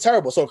 It was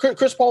terrible. So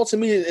Chris Paul to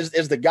me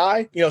is the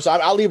guy. So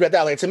I'll leave it at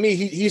that. Like, to me,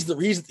 he's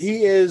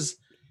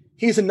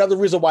another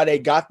reason why they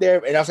got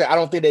there. And I'll say I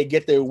don't think they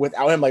get there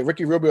without him. Like,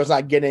 Ricky Rubio is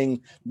not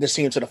getting this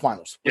team to the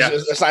finals.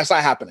 It's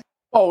not happening.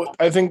 Oh,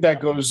 I think that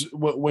goes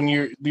when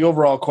the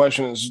overall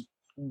question is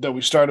that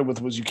we started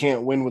with was you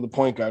can't win with a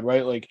point guard,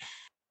 right? Like,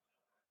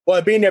 well,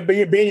 being your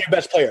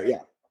best player,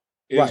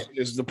 yeah,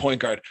 is the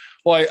point guard.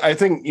 Well, I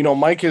think,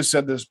 Mike has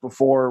said this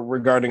before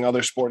regarding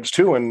other sports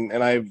too, and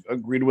I've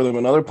agreed with him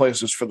in other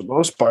places for the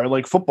most part,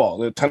 like football.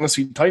 The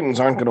Tennessee Titans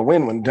aren't going to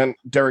win when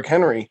Derrick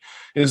Henry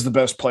is the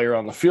best player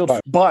on the field.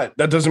 Right. But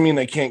that doesn't mean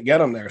they can't get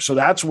him there. So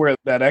that's where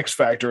that X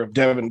factor of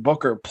Devin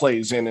Booker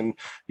plays in, and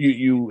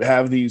you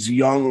have these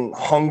young,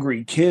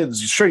 hungry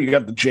kids. Sure, you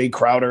got the Jay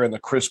Crowder and the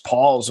Chris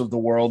Pauls of the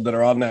world that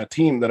are on that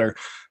team that are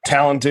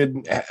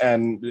talented,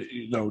 and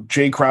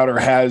Jay Crowder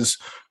has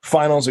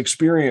finals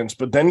experience,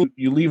 but then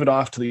you leave it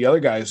off to the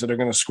other guys that are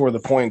going to score the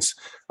points.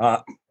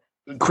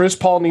 Chris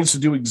Paul needs to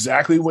do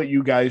exactly what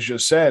you guys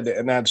just said,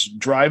 and that's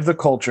drive the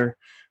culture,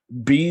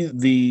 be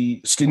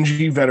the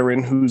stingy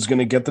veteran who's going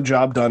to get the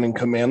job done and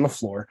command the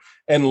floor,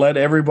 and let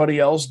everybody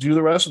else do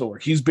the rest of the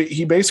work.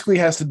 He basically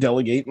has to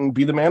delegate and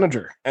be the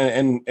manager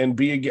and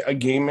be a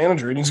game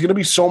manager, and he's going to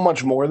be so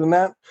much more than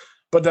that,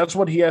 but that's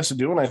what he has to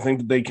do, and I think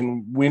that they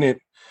can win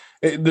it.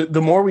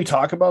 The more we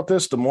talk about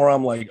this, the more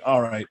I'm like,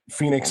 all right,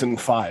 Phoenix in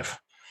 5,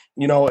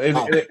 and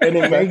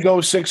it may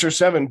go 6 or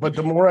 7, but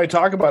the more I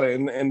talk about it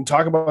and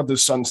talk about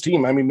this Suns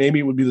team, I mean, maybe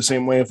it would be the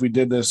same way if we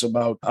did this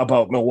about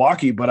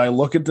Milwaukee, but I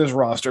look at this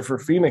roster for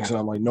Phoenix and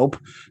I'm like, nope,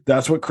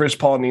 that's what Chris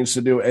Paul needs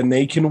to do. And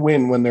they can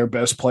win when their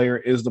best player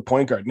is the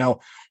point guard.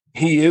 Now,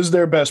 he is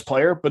their best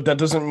player, but that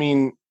doesn't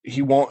mean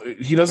he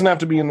doesn't have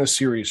to be in this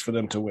series for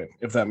them to win,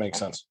 if that makes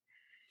sense.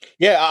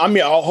 Yeah, I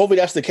mean, hopefully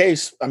that's the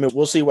case. I mean,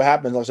 we'll see what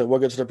happens. Like I said, we'll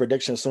get to the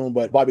prediction soon,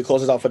 but Bobby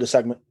closes out for the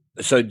segment.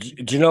 So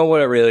do you know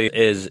what it really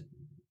is?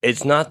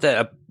 It's not that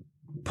a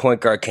point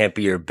guard can't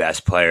be your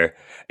best player.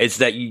 It's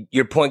that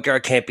your point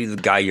guard can't be the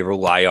guy you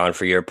rely on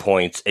for your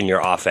points and your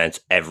offense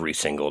every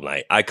single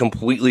night. I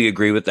completely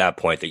agree with that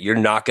point, that you're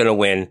not going to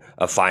win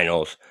a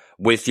finals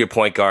with your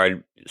point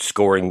guard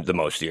scoring the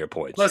most of your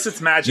points. Plus it's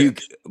magic.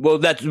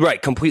 That's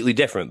right. Completely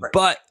different. Right.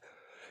 But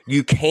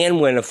you can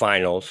win a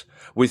finals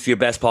with your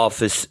best Paul,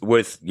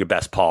 with your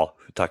best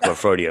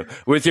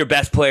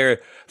player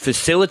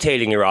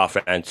facilitating your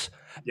offense.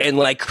 Yeah. And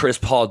like Chris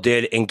Paul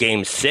did in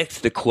Game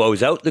 6 to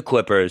close out the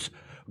Clippers,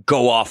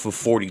 go off of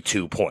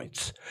 42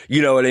 points.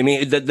 You know what I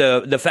mean?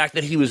 The fact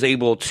that he was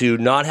able to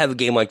not have a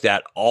game like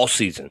that all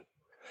season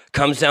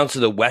comes down to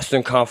the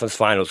Western Conference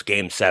Finals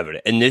Game 7,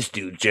 and this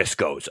dude just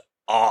goes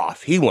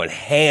off. He went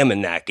ham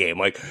in that game.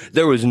 Like,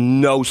 there was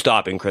no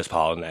stopping Chris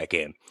Paul in that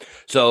game.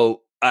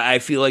 So I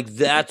feel like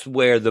that's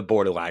where the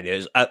borderline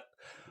is. I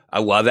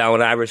love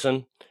Allen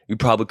Iverson. You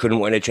probably couldn't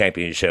win a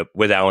championship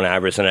with Allen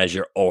Iverson as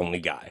your only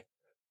guy.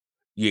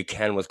 You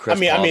can with Chris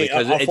Paul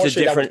because it's a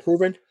different.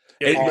 Proven.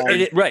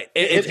 Right.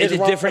 It's a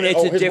different.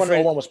 It's a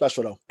different. One was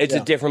special though. It's a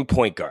different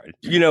point guard.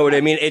 You know what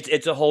I mean?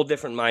 It's a whole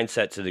different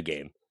mindset to the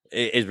game.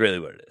 Is really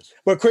what it is.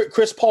 But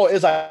Chris Paul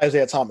is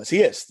Isaiah Thomas.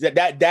 He is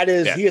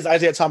he is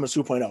Isaiah Thomas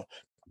 2.0.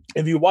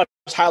 If you watch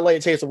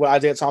highlight tapes of what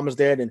Isaiah Thomas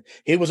did, and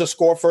he was a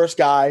score first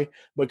guy,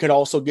 but could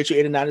also get you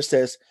 8 and 9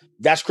 assists.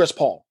 That's Chris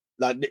Paul.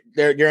 Like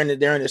they're in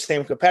the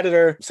same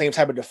competitor, same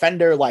type of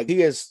defender. Like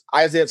he is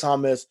Isaiah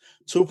Thomas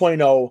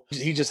 2.0.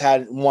 He just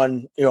had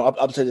one,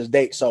 up to this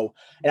date. So,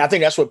 and I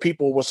think that's what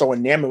people were so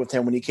enamored with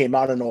him when he came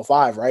out in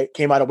 05, right?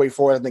 Came out of Wake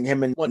Forest. I think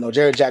him and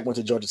Jared Jack went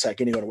to Georgia Tech.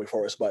 He didn't go to Wake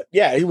Forest, but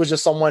yeah, he was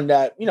just someone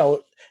that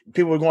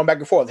people were going back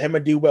and forth. Him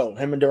and D. Will,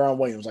 him and Deron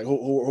Williams, like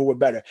who were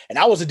better. And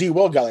I was a D.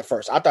 Will guy at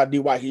first. I thought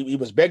D.Y. he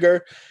was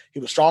bigger, he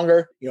was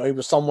stronger. He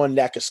was someone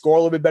that could score a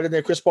little bit better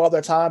than Chris Paul at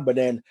that time. But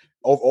then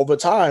over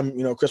time,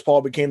 Chris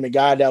Paul became the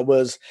guy that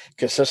was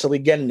consistently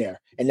getting there.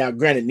 And now,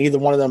 granted, neither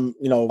one of them,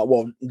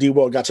 D.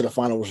 Will got to the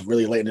finals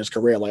really late in his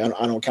career. Like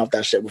I don't count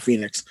that shit with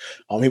Phoenix.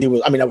 He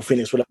was, not with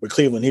Phoenix, with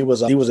Cleveland. He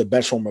was a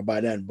bench warmer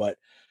by then. But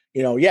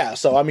Yeah.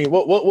 So I mean,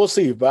 we'll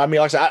see. But I mean,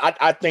 like I said,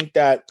 I think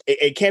that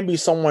it can be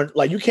someone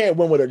like you can't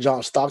win with a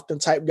John Stockton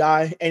type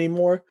guy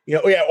anymore.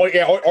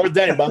 Or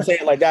then. But I'm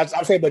saying like that's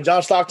I'm saying, but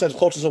John Stockton's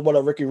closest to what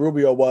a Ricky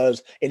Rubio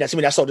was, and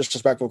that's so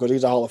disrespectful because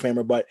he's a Hall of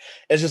Famer. But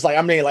it's just like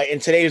I mean, like in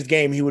today's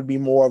game, he would be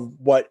more of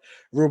what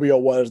Rubio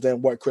was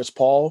than what Chris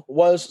Paul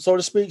was, so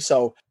to speak.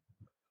 So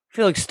I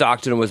feel like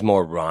Stockton was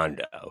more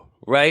Rondo.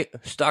 Right?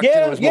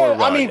 Stockton was more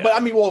Rondo. I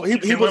mean, well,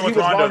 he was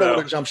Rondo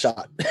with a jump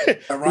shot. He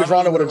was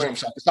Rondo with a jump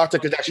shot. Stockton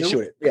could actually shoot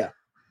it. Yeah.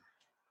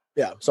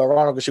 Yeah. So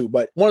Rondo could shoot.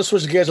 But I want to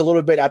switch gears a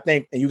little bit, I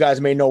think, and you guys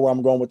may know where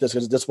I'm going with this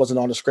because this wasn't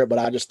on the script, but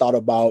I just thought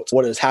about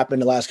what has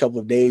happened the last couple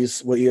of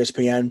days with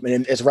ESPN.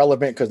 And it's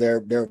relevant because they're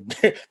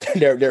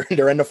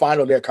in the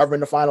final, they're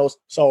covering the finals.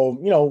 So,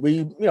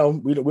 we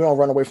don't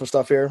run away from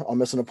stuff here on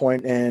Missing the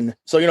Point. And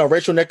so,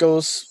 Rachel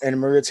Nichols and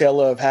Maria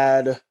Taylor have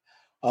had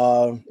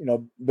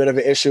bit of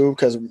an issue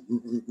because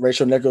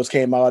Rachel Nichols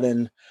came out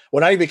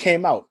not even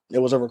came out. It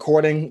was a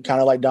recording,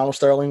 kind of like Donald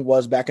Sterling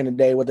was back in the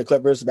day with the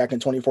Clippers back in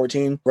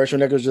 2014. Rachel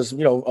Nichols just,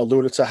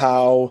 alluded to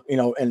how,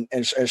 in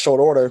short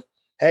order,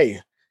 hey,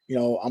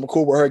 I'm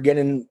cool with her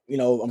getting,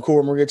 I'm cool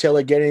with Maria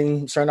Taylor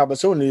getting certain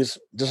opportunities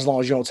just as long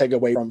as you don't take it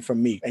away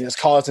from me. And it's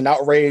caused an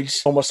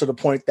outrage almost to the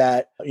point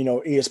that,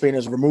 ESPN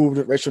has removed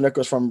Rachel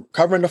Nichols from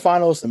covering the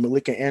finals and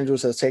Malika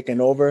Andrews has taken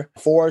over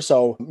for.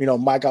 So,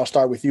 Mike, I'll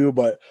start with you,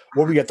 but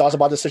what were your thoughts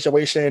about the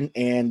situation?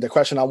 And the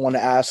question I want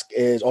to ask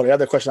is, or the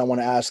other question I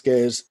want to ask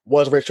is,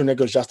 was Rachel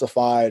Nichols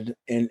justified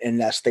in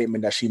that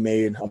statement that she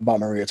made about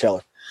Maria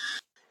Taylor?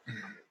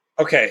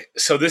 Okay,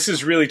 so this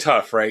is really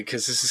tough, right?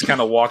 Because this is kind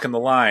of walking the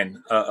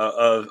line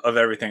of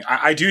everything.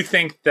 I do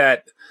think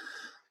that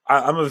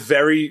I'm a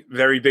very,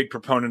 very big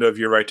proponent of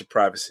your right to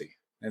privacy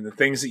and the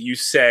things that you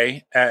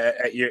say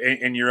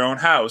in your own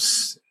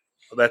house.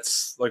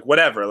 That's like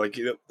whatever. Like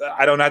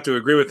I don't have to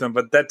agree with them,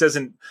 but that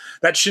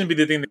shouldn't be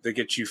the thing that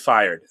gets you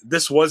fired.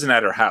 This wasn't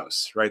at her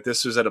house, right?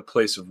 This was at a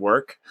place of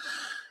work.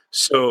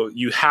 So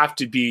you have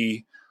to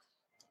be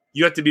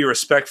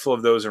respectful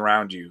of those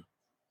around you.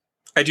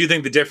 I do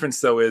think the difference,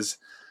 though, is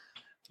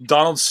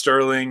Donald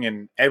Sterling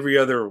and every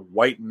other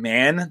white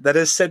man that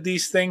has said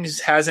these things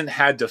hasn't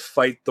had to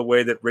fight the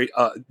way that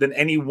than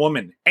any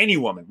woman,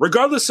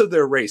 regardless of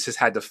their race, has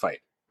had to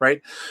fight,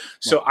 right?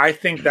 So I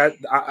think that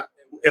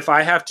if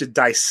I have to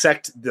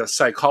dissect the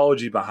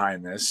psychology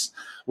behind this,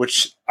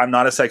 which I'm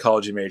not a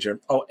psychology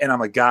major, and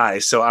I'm a guy,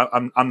 so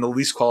I'm the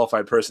least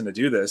qualified person to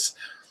do this.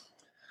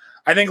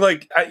 I think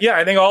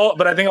all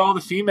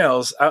the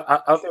females out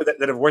there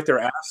that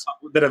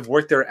have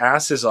worked their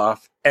asses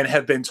off and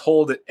have been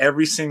told at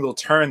every single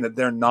turn that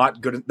they're not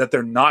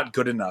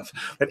good enough,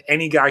 that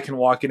any guy can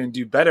walk in and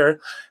do better.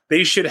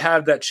 They should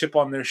have that chip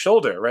on their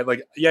shoulder, right?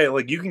 Like, yeah,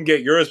 like you can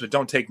get yours, but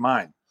don't take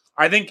mine.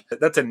 I think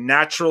that's a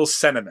natural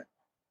sentiment.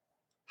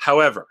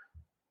 However,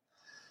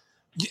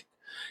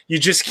 you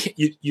just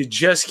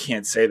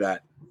can't say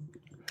that.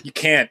 You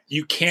can't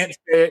say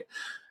it,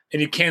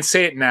 and you can't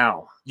say it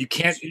now. You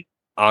can't.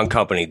 On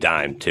company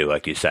dime too,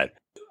 like you said.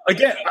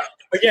 Again,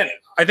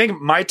 I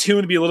think my tune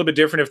would be a little bit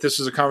different if this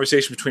was a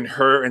conversation between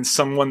her and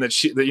someone that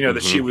she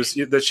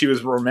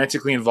was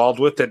romantically involved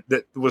with,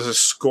 that was a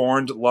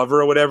scorned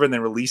lover or whatever, and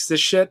then released this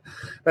shit.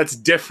 That's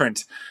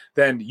different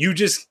than you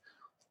just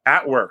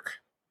at work.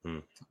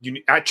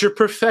 At your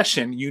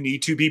profession, you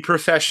need to be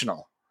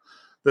professional.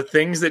 The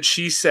things that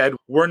she said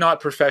were not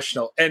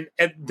professional, and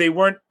they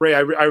weren't. Ray, I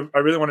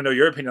really want to know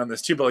your opinion on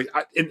this too. But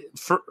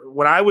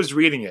when I was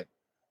reading it,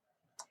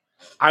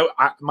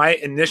 my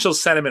initial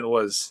sentiment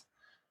was,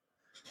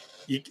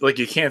 you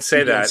can't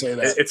say that.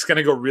 It's going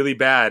to go really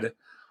bad.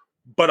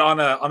 But on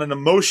an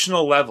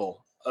emotional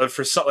level,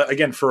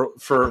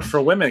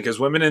 for women, because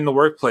women in the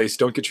workplace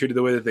don't get treated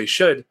the way that they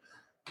should.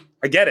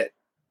 I get it.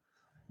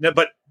 No,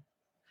 but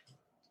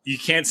you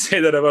can't say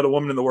that about a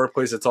woman in the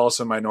workplace that's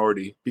also a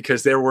minority,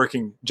 because they're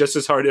working just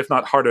as hard, if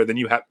not harder, than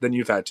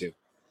you've had to.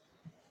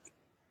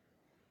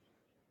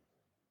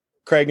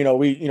 Craig,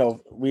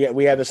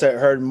 we haven't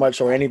heard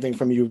much or anything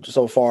from you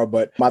so far,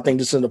 but I think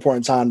this is an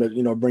important time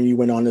to, bring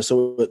you in on this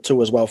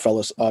too as well,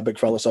 fellas, big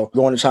fellas. So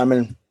go on to chime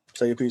in,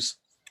 say your piece.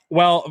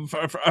 Well,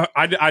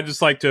 I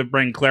just like to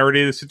bring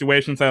clarity to the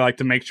situations. I like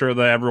to make sure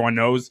that everyone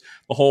knows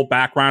the whole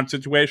background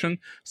situation.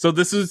 So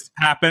this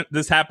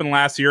happened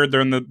last year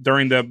during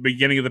the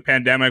beginning of the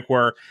pandemic,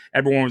 where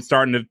everyone was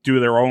starting to do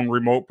their own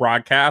remote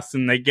broadcasts,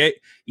 and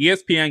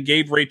ESPN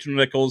gave Rachel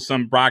Nichols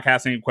some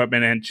broadcasting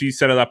equipment, and she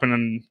set it up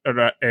in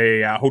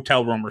a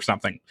hotel room or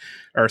something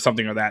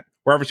like that.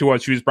 Wherever she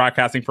was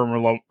broadcasting from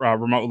a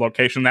remote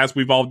location, as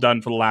we've all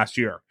done for the last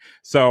year.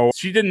 So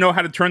she didn't know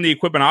how to turn the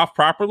equipment off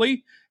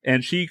properly,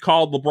 and she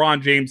called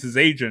LeBron James's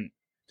agent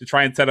to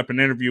try and set up an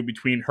interview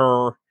between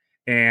her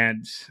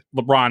and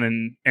LeBron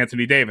and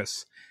Anthony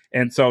Davis.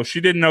 And so she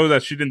didn't know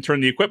that she didn't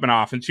turn the equipment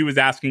off, and she was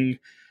asking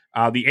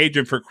the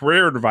agent for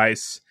career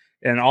advice,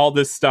 and all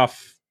this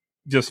stuff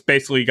just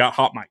basically got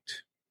hot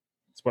mic'd.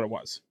 That's what it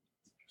was.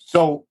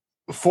 So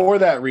for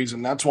that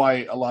reason, that's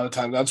why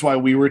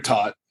we were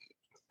taught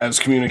as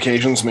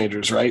communications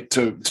majors, right?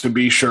 To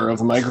be sure of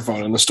the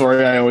microphone. And the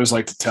story I always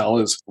like to tell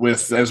is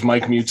as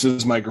Mike mutes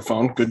his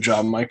microphone. Good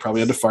job, Mike. Probably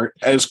had to fart.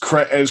 As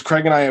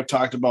Craig and I have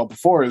talked about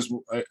before, is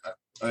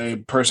a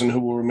person who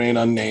will remain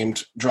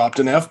unnamed dropped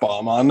an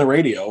F-bomb on the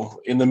radio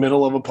in the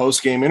middle of a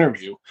post-game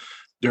interview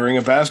during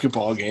a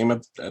basketball game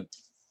at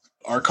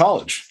our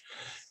college.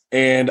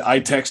 And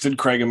I texted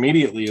Craig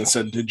immediately and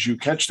said, "Did you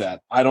catch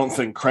that?" I don't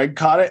think Craig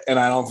caught it, and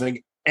I don't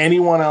think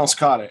anyone else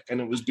caught it. And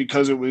it was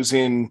because it was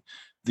in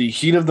the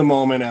heat of the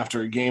moment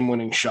after a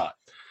game-winning shot.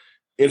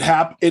 It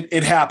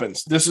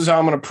happens. This is how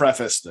I'm going to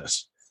preface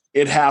this.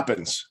 It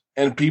happens,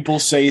 and people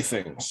say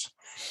things.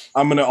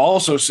 I'm going to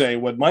also say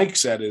what Mike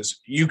said is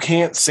you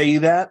can't say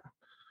that.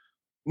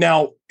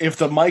 Now, if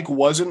the mic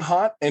wasn't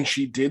hot and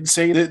she did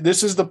say that,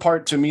 this is the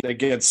part to me that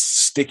gets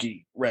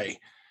sticky, Ray.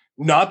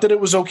 Not that it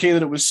was okay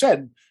that it was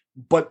said,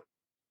 but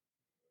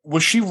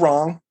was she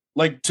wrong?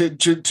 Like to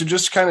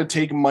just kind of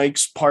take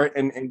Mike's part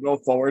and go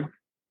forward?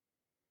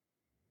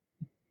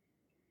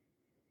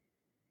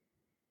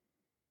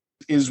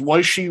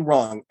 Was she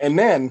wrong? And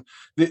then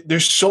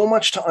there's so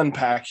much to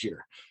unpack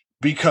here.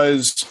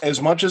 Because as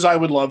much as I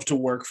would love to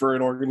work for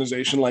an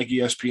organization like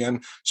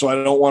ESPN, so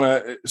I don't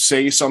want to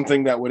say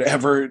something that would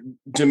ever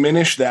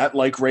diminish that,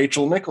 like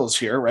Rachel Nichols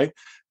here, right?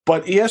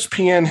 But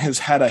ESPN has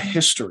had a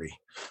history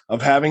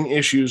of having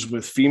issues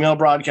with female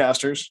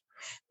broadcasters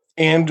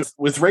and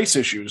with race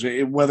issues,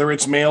 whether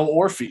it's male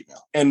or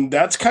female. And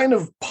that's kind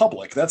of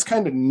public. That's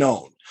kind of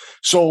known.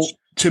 So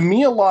to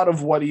me, a lot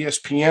of what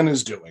ESPN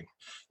is doing,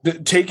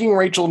 taking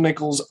Rachel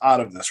Nichols out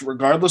of this,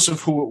 regardless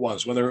of who it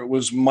was, whether it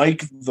was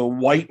Mike, the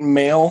white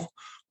male,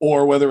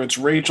 or whether it's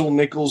Rachel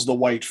Nichols, the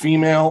white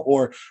female,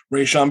 or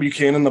Rayshawn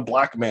Buchanan, the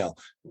black male.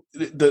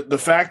 The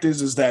fact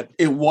is that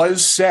it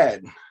was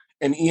said,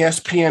 and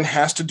ESPN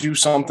has to do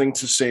something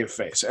to save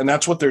face. And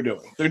that's what they're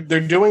doing. They're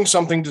doing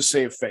something to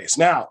save face.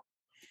 Now,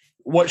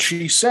 what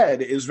she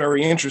said is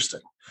very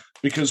interesting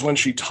because when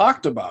she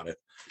talked about it,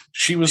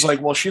 she was like,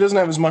 well, she doesn't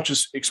have as much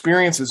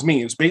experience as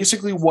me. It's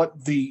basically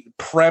what the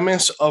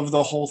premise of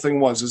the whole thing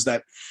was, is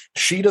that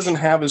she doesn't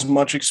have as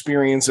much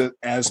experience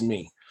as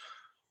me.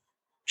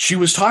 She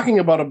was talking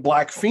about a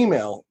black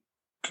female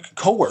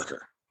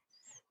coworker,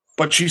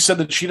 but she said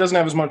that she doesn't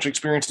have as much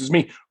experience as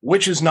me,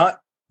 which is not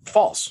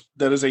false.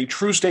 That is a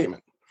true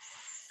statement.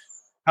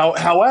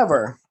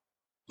 However,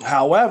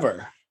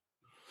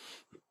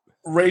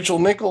 Rachel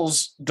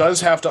Nichols does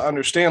have to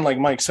understand, like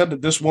Mike said,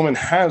 that this woman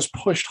has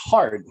pushed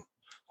hard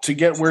to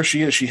get where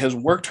she is. She has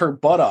worked her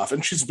butt off,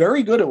 and she's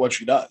very good at what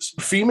she does.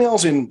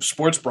 Females in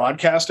sports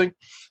broadcasting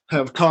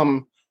have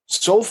come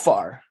so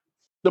far.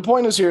 The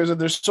point is here is that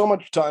there's so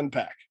much to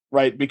unpack,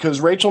 right?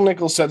 Because Rachel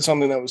Nichols said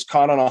something that was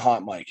caught on a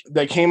hot mic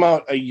that came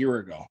out a year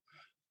ago,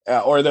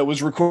 or that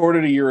was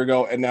recorded a year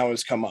ago and now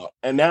has come out.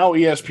 And now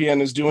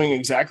ESPN is doing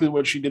exactly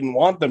what she didn't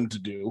want them to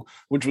do,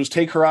 which was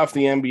take her off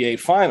the NBA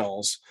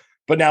Finals.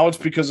 But now it's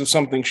because of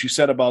something she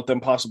said about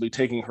them possibly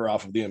taking her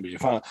off of the NBA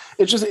final.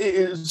 It's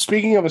just,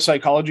 speaking of a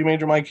psychology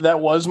major, Mike, that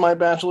was my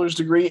bachelor's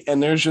degree.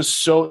 And there's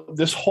just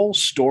this whole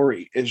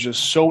story is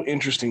just so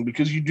interesting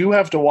because you do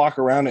have to walk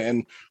around it.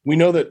 And we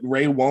know that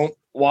Ray won't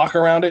walk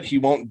around it. He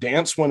won't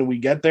dance when we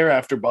get there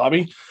after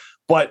Bobby.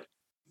 But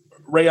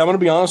Ray, I'm going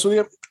to be honest with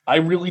you. I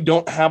really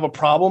don't have a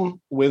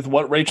problem with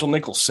what Rachel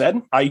Nichols said.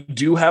 I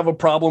do have a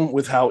problem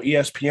with how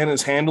ESPN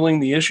is handling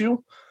the issue.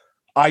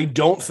 I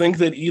don't think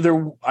that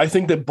I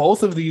think that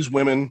both of these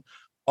women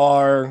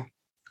are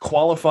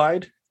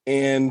qualified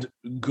and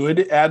good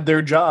at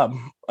their job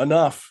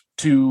enough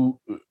to,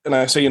 and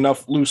I say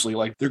enough loosely,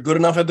 like they're good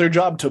enough at their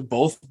job to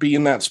both be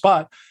in that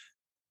spot.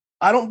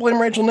 I don't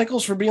blame Rachel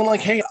Nichols for being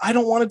like, hey, I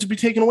don't want it to be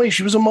taken away.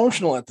 She was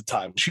emotional at the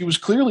time. She was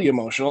clearly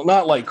emotional,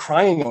 not like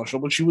crying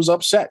emotional, but she was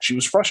upset. She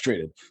was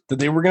frustrated that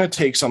they were going to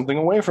take something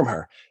away from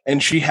her.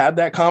 And she had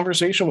that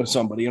conversation with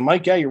somebody. And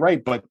Mike, yeah, you're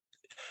right. But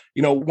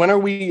when are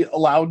we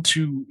allowed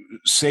to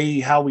say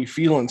how we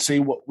feel and say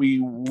what we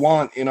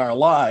want in our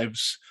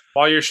lives?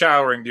 While you're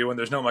showering, when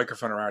there's no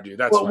microphone around you.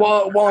 That's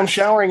while I'm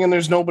showering and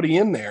there's nobody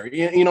in there.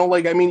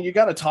 You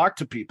got to talk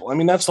to people. I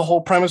mean, that's the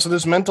whole premise of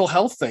this mental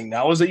health thing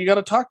now, is that you got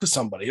to talk to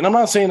somebody. And I'm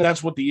not saying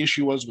that's what the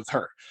issue was with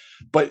her,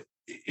 but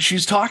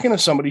she's talking to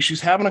somebody. She's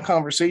having a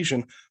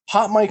conversation,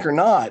 hot mic or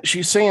not.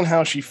 She's saying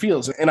how she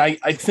feels. And I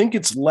think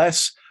it's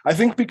less, I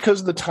think because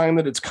of the time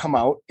that it's come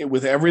out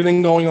with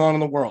everything going on in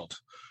the world,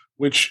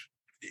 which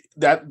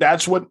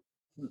that's what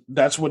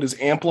is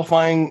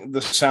amplifying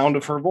the sound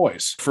of her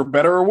voice, for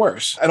better or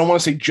worse. I don't want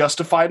to say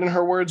justified in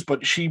her words,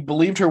 but she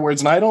believed her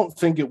words. And I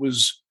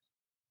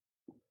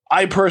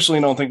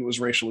personally don't think it was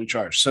racially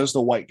charged, says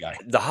the white guy.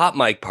 The hot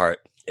mic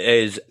part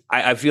is,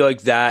 I feel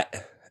like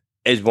that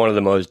is one of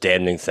the most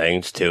damning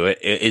things to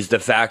it, is the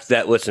fact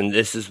that, listen,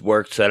 this is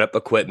work, set up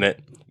equipment.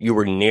 You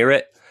were near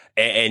it.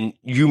 And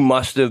you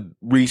must have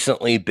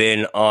recently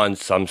been on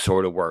some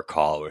sort of work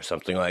call or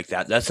something like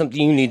that. That's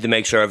something you need to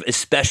make sure of,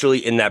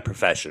 especially in that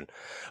profession.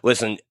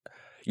 Listen,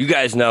 you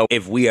guys know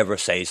if we ever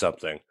say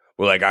something,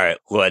 we're like, all right,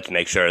 well, let's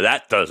make sure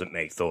that doesn't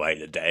make the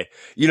light of day.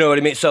 You know what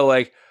I mean? So,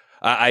 like,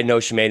 I know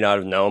she may not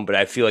have known, but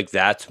I feel like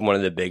that's one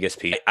of the biggest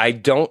pieces. I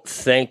don't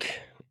think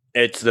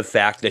it's the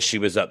fact that she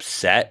was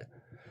upset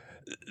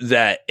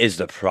that is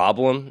the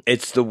problem.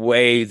 It's the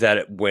way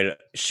that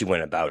she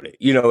went about it.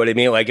 You know what I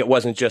mean? Like, it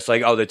wasn't just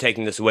like, oh, they're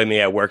taking this away from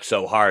me. I worked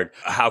so hard.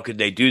 How could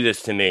they do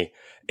this to me?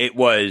 It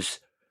went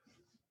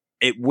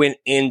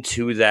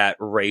into that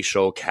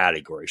racial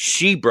category.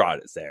 She brought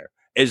it there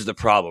is the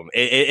problem.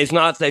 It's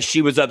not that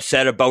she was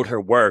upset about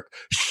her work.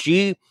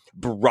 She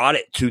brought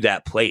it to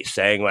that place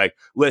saying like,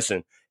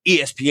 listen,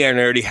 ESPN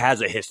already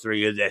has a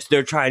history of this.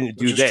 They're trying to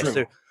do this.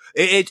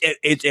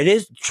 It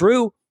is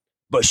true,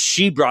 but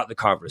she brought the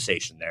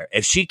conversation there.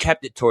 If she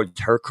kept it towards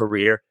her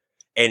career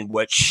and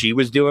what she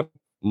was doing,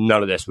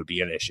 none of this would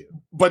be an issue.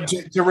 But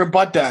to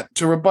rebut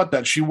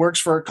that, she works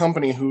for a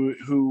company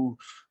who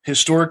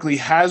historically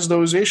has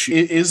those issues.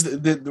 It is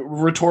the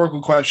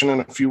rhetorical question in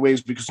a few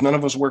ways, because none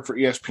of us work for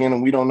ESPN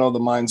and we don't know the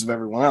minds of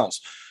everyone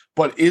else.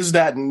 But is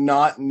that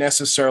not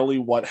necessarily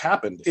what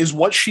happened? Is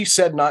what she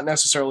said not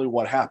necessarily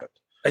what happened?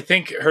 I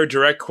think her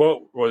direct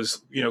quote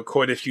was,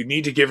 quote, if you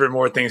need to give her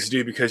more things to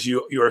do because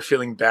you are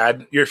feeling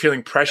bad, you're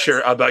feeling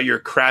pressure about your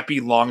crappy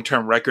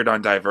long-term record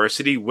on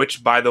diversity,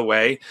 which, by the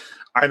way,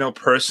 I know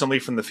personally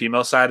from the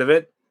female side of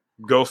it,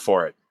 go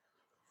for it.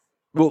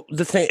 Well,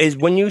 the thing is,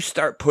 when you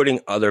start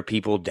putting other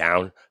people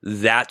down,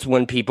 that's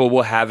when people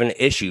will have an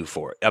issue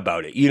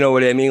about it. You know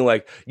what I mean?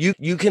 Like,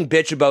 you can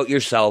bitch about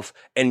yourself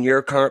and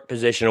your current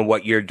position and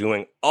what you're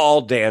doing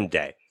all damn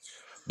day.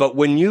 But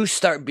when you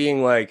start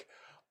being like,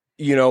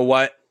 you know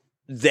what,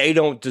 they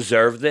don't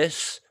deserve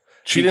this.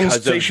 She didn't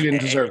say she didn't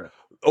deserve it.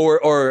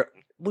 Or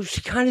well, she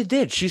kind of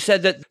did. She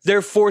said that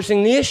they're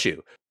forcing the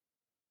issue.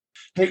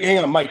 Hey, hang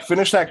on, Mike,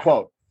 finish that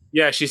quote.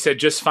 Yeah, she said,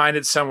 just find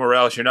it somewhere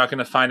else. You're not going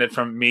to find it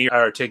from me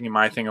or taking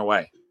my thing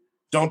away.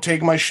 Don't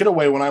take my shit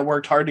away when I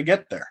worked hard to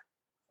get there.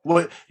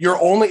 Well,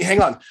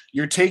 hang on.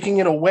 You're taking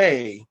it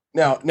away.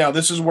 Now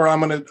this is where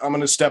I'm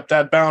gonna step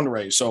that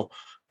boundary. So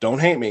don't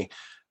hate me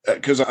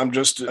because I'm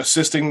just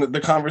assisting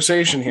the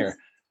conversation here.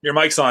 Your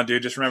mic's on,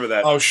 dude. Just remember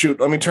that. Oh, shoot.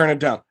 Let me turn it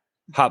down.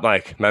 Hot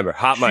mic. Remember,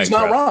 hot mic. She's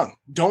not wrong.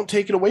 Don't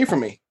take it away from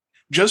me.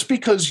 Just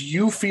because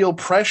you feel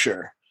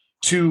pressure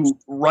to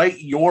right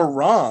your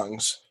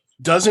wrongs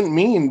doesn't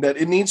mean that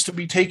it needs to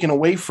be taken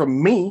away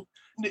from me.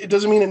 It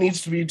doesn't mean it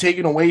needs to be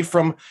taken away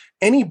from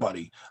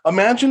anybody.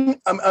 Imagine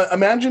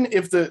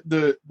if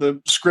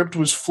the script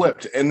was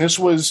flipped and this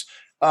was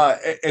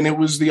and it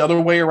was the other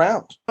way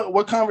around.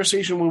 What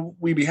conversation would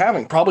we be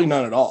having? Probably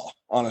none at all,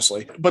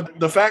 honestly. But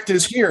the fact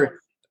is here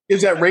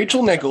is that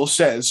Rachel Nichols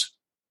says,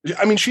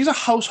 I mean, she's a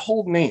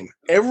household name.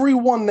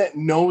 Everyone that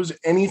knows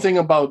anything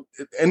about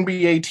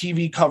NBA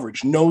TV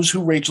coverage knows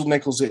who Rachel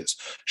Nichols is.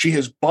 She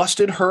has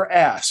busted her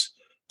ass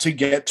to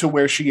get to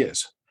where she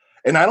is.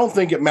 And I don't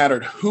think it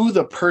mattered who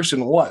the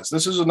person was.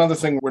 This is another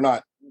thing we're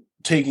not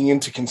taking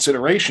into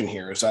consideration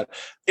here, is that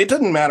it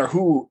doesn't matter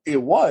who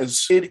it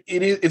was.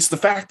 It's the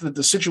fact that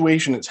the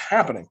situation is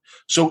happening.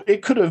 So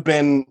it could have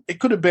been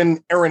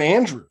Erin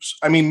Andrews.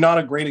 I mean, not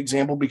a great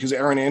example because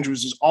Erin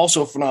Andrews is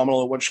also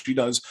phenomenal at what she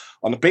does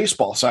on the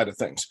baseball side of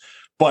things.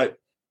 But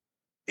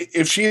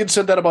if she had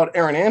said that about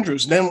Erin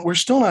Andrews, then we're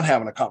still not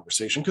having a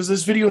conversation because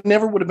this video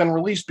never would have been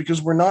released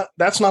because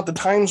that's not the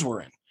times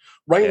we're in.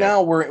 Right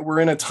now, we're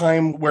in a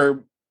time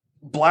where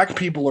Black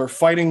people are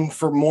fighting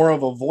for more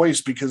of a voice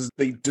because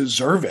they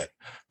deserve it,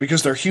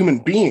 because they're human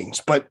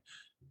beings. But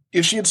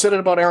if she had said it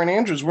about Erin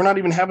Andrews, we're not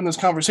even having this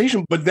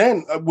conversation. But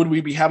then would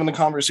we be having the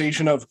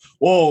conversation of,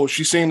 oh,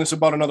 she's saying this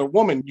about another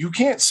woman? You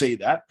can't say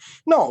that.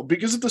 No,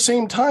 because at the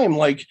same time,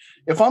 like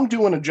if I'm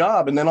doing a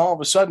job and then all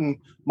of a sudden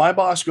my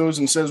boss goes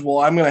and says, well,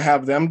 I'm going to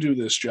have them do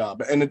this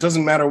job, and it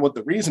doesn't matter what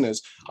the reason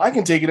is, I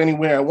can take it any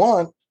way I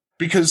want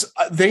because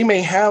they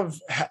may have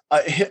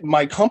hit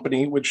my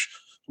company, which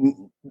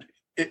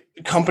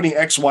company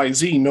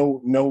XYZ,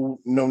 no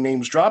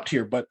names dropped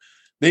here, but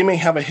they may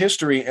have a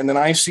history, and then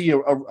I see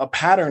a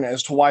pattern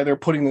as to why they're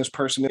putting this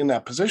person in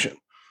that position.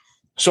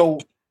 So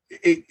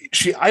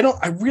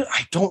I really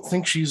don't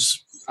think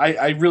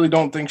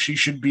she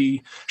should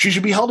be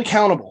held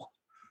accountable.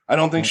 I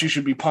don't think she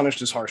should be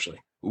punished as harshly.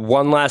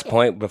 One last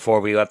point before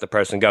we let the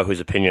person go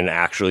whose opinion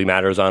actually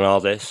matters on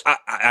all this.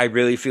 I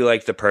really feel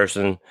like the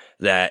person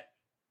that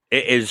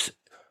is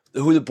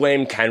who the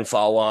blame can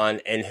fall on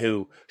and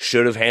who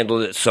should have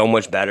handled it so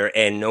much better,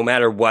 and no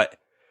matter what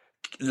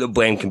the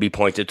blame can be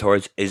pointed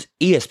towards, is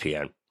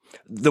ESPN.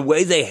 The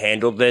way they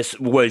handled this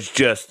was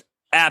just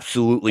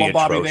absolutely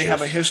atrocious. Bobby, they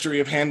have a history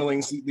of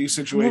handling these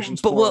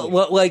situations.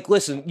 But like,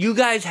 listen, you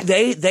guys,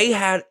 they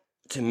had,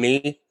 to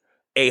me,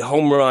 a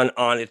home run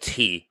on a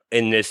tee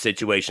in this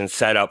situation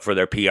set up for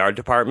their PR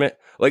department.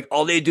 Like,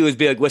 all they do is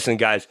be like, listen,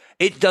 guys,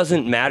 it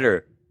doesn't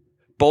matter.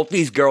 Both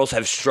these girls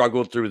have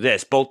struggled through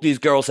this. Both these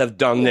girls have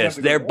done this.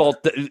 They're both,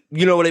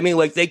 you know what I mean?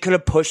 Like, they could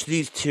have pushed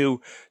these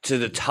two to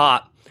the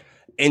top.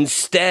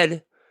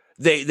 Instead,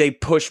 they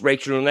push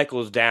Rachel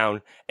Nichols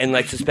down and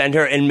like suspend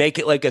her and make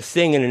it like a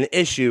thing and an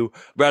issue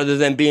rather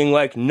than being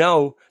like,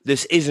 no,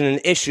 this isn't an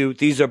issue.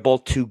 These are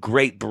both two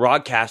great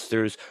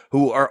broadcasters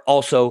who are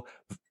also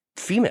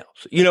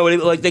females. You know,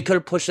 like they could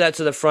have pushed that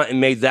to the front and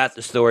made that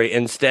the story.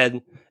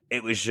 Instead,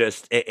 it was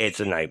just, it's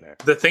a nightmare.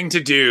 The thing to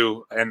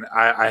do, and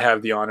I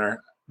have the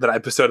honor that I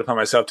bestowed upon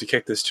myself to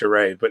kick this to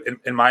Ray, but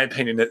in my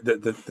opinion,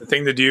 the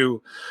thing to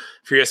do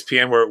for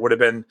ESPN would have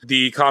been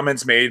the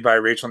comments made by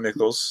Rachel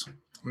Nichols.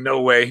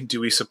 No way do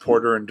we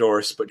support or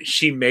endorse, but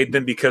she made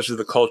them because of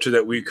the culture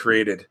that we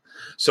created.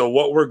 So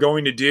what we're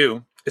going to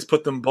do is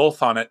put them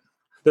both on it.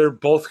 They're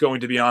both going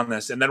to be on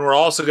this, and then we're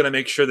also going to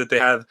make sure that they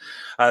have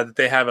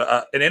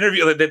an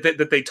interview,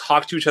 that they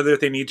talk to each other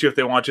if they need to, if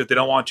they want to, if they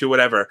don't want to,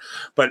 whatever.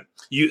 But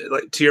you,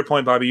 like, to your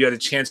point, Bobby, you had a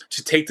chance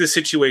to take this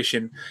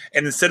situation,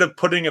 and instead of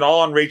putting it all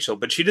on Rachel,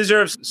 but she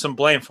deserves some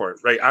blame for it,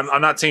 right?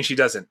 I'm not saying she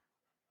doesn't.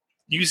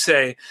 You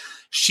say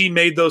she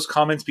made those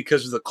comments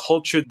because of the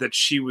culture that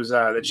she was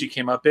that she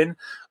came up in.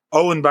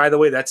 Oh, and by the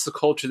way, that's the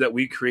culture that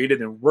we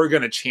created, and we're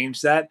going to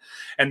change that.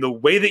 And the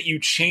way that you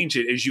change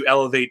it is you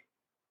elevate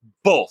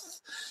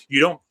both. You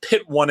don't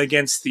pit one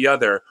against the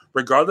other,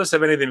 regardless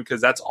of anything,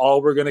 because that's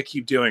all we're going to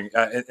keep doing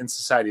in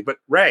society. But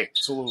Ray,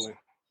 absolutely,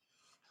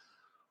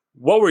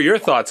 what were your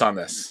thoughts on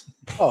this?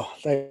 Oh,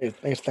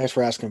 thanks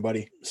for asking,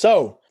 buddy.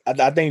 So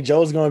I think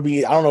Joe's going to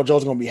be, I don't know if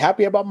Joe's going to be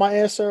happy about my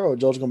answer or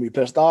Joe's going to be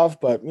pissed off,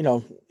 but you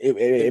know,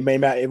 it may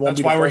not, it won't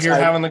be. That's why we're here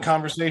having the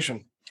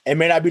conversation. It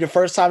may not be the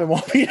first time, it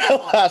won't be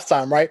the last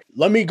time, right?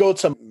 Let me go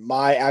to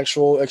my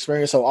actual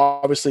experience. So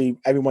obviously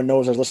everyone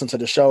knows that's listened to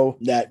the show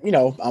that, you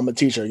know, I'm a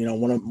teacher. You know,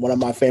 one of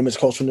my famous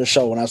quotes from the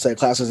show, when I say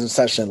classes in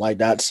session, like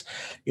that's,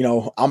 you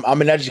know,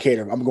 I'm an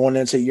educator. I'm going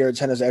into year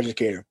 10 as an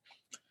educator.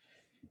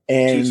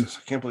 And Jesus,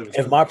 I can't believe it.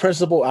 If my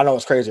principal, I know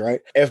it's crazy,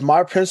 right? If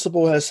my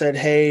principal has said,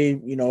 hey,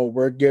 you know,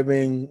 we're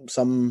giving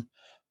some,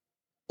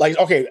 like,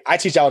 okay, I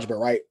teach algebra,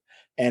 right?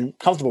 And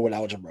comfortable with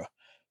algebra.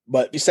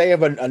 But you say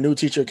if a new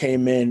teacher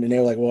came in and they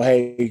were like, well,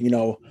 hey, you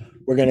know,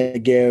 we're going to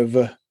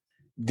give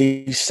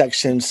these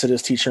sections to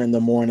this teacher in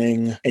the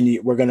morning, and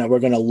we're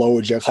going to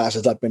load your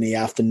classes up in the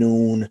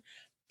afternoon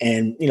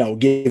and, you know,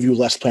 give you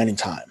less planning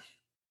time.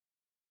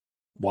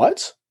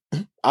 What?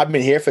 I've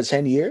been here for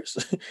 10 years.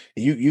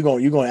 you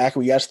going to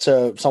acquiesce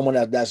to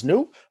someone that's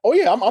new? Oh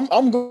yeah,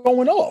 I'm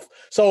going off.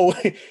 So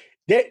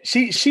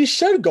she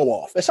should go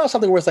off. It's not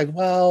something where it's like,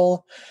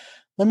 well,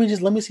 let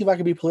me see if I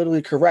can be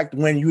politically correct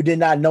when you did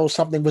not know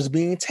something was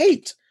being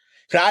taped.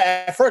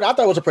 At first I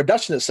thought it was a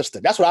production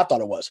assistant. That's what I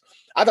thought it was.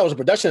 I thought it was a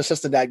production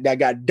assistant that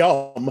got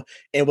dumb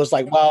and was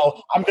like,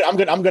 well, I'm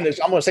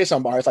gonna say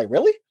something about her. It's like,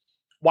 really?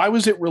 Why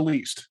was it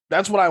released?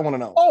 That's what I want to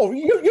know. Oh,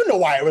 you know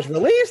why it was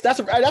released. That's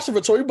a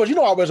rhetorical, but you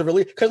know why it was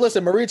released. Because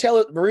listen, Maria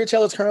Taylor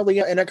is currently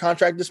in a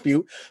contract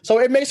dispute, so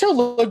it makes her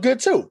look good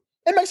too.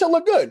 It makes her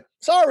look good.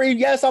 Sorry,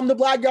 yes, I'm the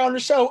black guy on the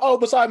show. Oh,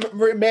 but sorry,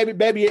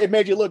 maybe it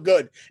made you look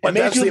good. But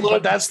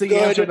that's the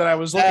answer that I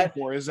was looking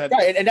for. Is that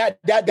right? And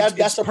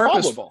that's a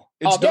purposeful. Problem.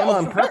 It's done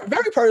on purpose.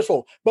 Very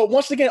purposeful. But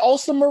once again,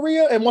 also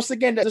Maria, and once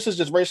again, this is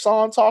just Ray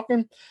Sean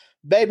talking.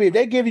 Baby, if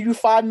they give you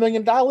 $5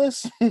 million.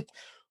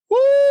 Woo!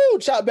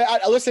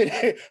 Listen,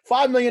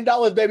 $5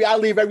 million, baby. I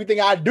leave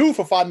everything I do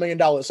for $5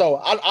 million. So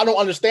I don't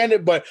understand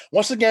it, but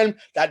once again,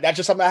 that's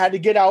just something I had to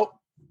get out.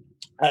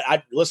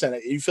 I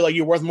listen. You feel like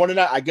you're worth more than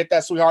that. I get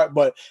that, sweetheart.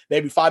 But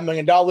maybe $5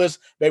 million,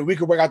 maybe we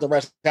could work out the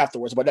rest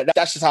afterwards. But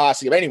that's just how I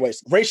see it.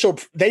 Anyways,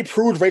 they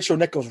proved Rachel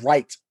Nichols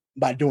right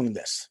by doing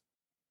this.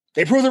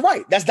 They proved it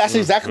right. That's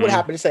exactly what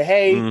happened. They say,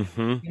 hey,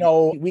 you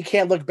know, we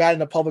can't look bad in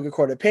the public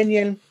court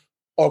opinion.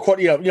 Or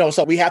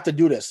so we have to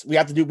do this. We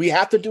have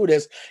to do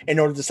this in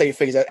order to save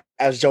face,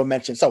 as Joe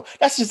mentioned. So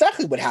that's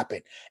exactly what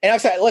happened. And I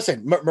said,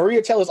 listen,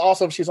 Maria Taylor is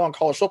awesome. She's on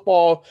college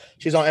football.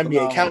 She's on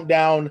NBA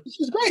Countdown.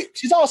 She's great.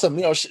 She's awesome.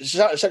 You know,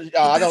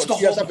 I know she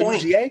does something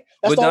with GA.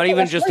 But not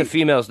even just the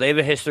females. They have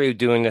a history of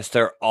doing this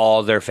to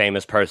all their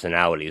famous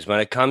personalities. When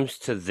it comes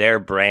to their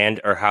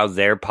brand or how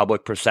their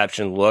public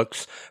perception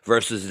looks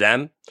versus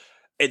them,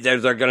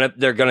 they're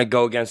gonna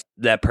go against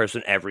that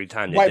person every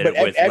time. They did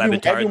it with Le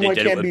Batard. They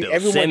did it with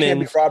Bill Simmons. Can't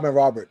be Robin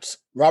Roberts.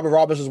 Robin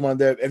Roberts is one of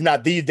their, if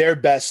not their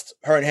best.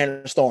 Her and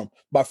Hannah Storm,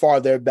 by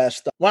far their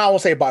best. Well, I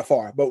won't say by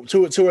far, but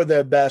two of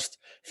their best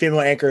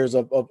female anchors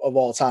of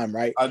all time,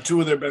 right?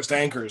 Two of their best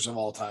anchors of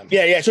all time.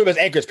 Yeah, two of best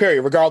anchors,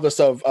 period, regardless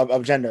of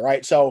gender,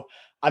 right? So,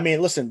 I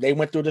mean, listen, they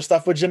went through the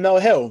stuff with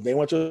Jemele Hill. They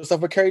went through the stuff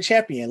with Carrie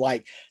Champion.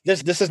 Like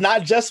this is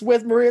not just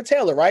with Maria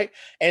Taylor, right?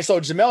 And so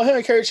Jemele Hill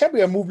and Carrie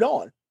Champion have moved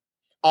on.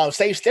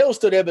 Sage Steele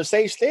still there, but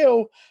Sage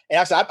Steele, and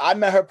actually I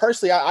met her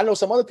personally. I know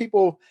some other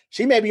people.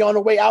 She may be on the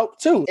way out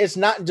too. It's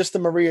not just the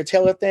Maria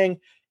Taylor thing;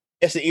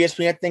 it's the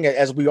ESPN thing,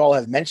 as we all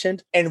have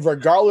mentioned. And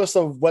regardless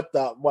of what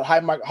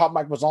Hot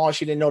Mic was on,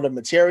 she didn't know the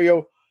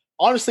material.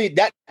 Honestly,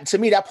 that to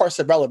me that part's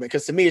irrelevant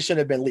because to me it shouldn't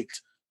have been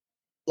leaked.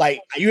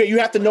 Like you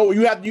have to know.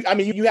 You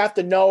have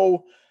to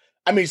know.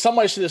 I mean,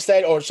 somebody should have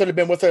said or should have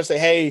been with her and say,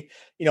 hey,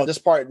 you know, this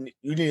part,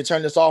 you need to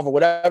turn this off or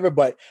whatever.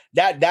 But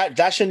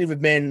that shouldn't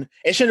have been,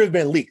 it shouldn't have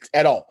been leaked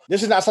at all.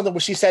 This is not something where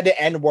she said the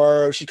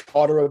N-word. She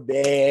called her a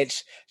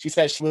bitch. She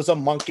said she was a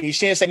monkey.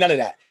 She didn't say none of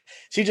that.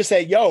 She just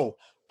said, yo,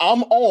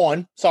 I'm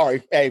on.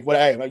 Sorry, hey,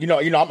 I ain't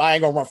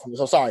gonna run from this.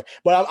 So sorry,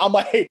 but I'm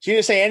like, she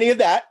didn't say any of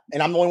that,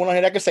 and I'm the only one on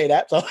here that can say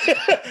that. So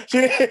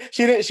she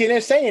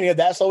didn't say any of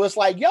that. So it's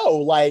like, yo,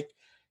 like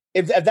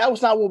if that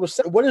was not what was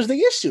said, what is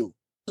the issue?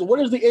 What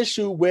is the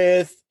issue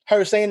with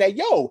her saying that,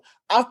 yo,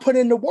 I've put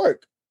in the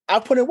work.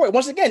 I've put in work.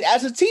 Once again,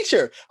 as a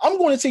teacher, I'm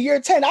going into year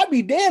 10. I'd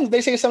be damned if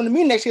they say something to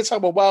me next year, talk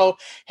about, well,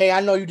 hey,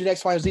 I know you did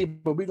X, Y, and Z,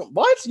 but we don't.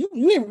 What?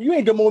 You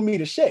ain't doing more with me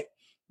to shit.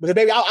 Because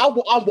baby, I'll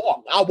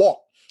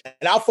walk.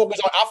 And I'll focus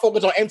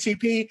on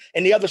MTP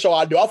and the other show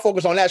I do. I'll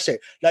focus on that shit.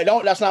 Like,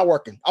 that's not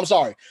working. I'm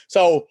sorry.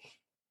 So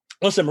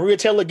listen, Maria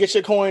Taylor, get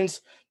your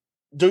coins.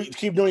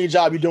 Keep doing your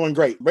job. You're doing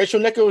great.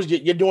 Rachel Nichols,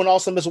 you're doing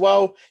awesome as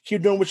well.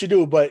 Keep doing what you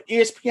do. But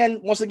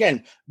ESPN, once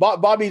again,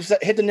 Bobby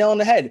hit the nail on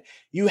the head.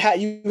 You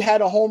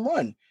had a home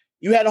run.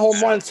 You had a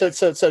home run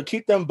to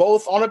keep them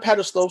both on a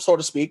pedestal, so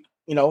to speak.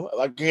 You know,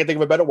 I can't think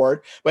of a better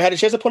word, but had a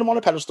chance to put them on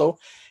a pedestal.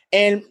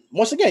 And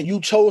once again,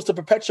 you chose to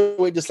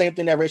perpetuate the same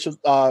thing that Rachel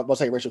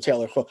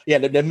Taylor. Yeah,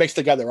 they're mixed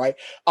together, right?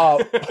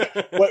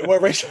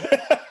 What Rachel?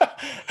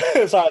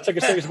 Sorry, I took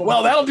a serious.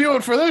 Well, that'll do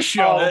it for this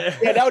show.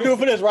 Yeah, that'll do it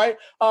for this, right?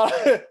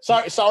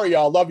 Sorry,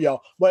 y'all. Love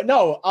y'all, but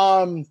no.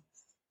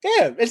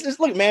 Yeah, it's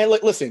look, man.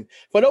 Listen,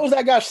 for those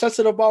that got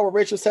sensitive about what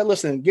Rachel said,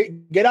 listen,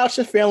 get out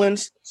your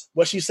feelings.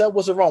 What she said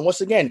wasn't wrong.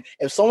 Once again,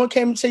 if someone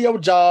came to your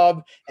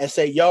job and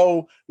say,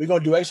 "Yo, we're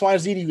gonna do X, Y,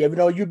 and Z to you," even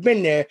though you've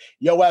been there,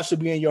 your ass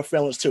would be in your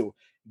feelings too.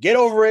 Get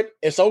over it.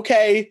 It's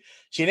okay.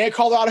 She didn't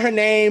call out her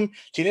name.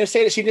 She didn't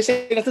say that. She didn't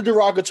say nothing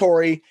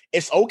derogatory.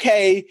 It's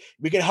okay.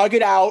 We can hug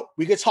it out.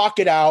 We can talk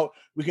it out.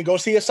 We can go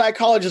see a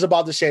psychologist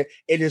about the shit.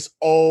 It is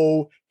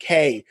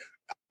okay.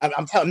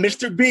 I'm telling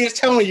Mr. B is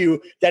telling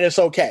you that it's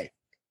okay.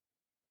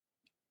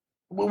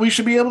 We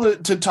should be able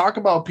to talk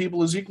about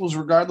people as equals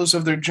regardless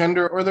of their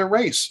gender or their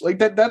race. Like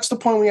that's the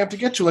point we have to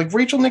get to. Like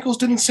Rachel Nichols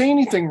didn't say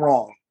anything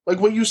wrong. Like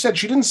what you said,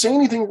 she didn't say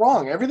anything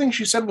wrong. Everything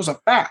she said was a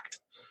fact.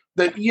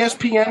 That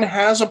ESPN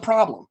has a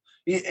problem,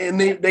 and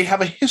they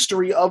have a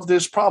history of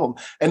this problem.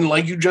 And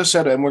like you just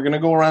said, and we're going to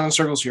go around in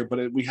circles here,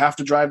 but we have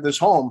to drive this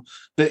home,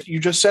 that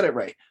you just said it,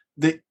 Ray.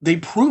 They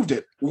proved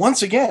it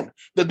once again,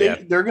 that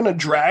they're going to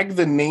drag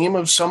the name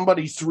of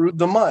somebody through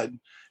the mud.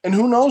 And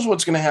who knows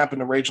what's going to happen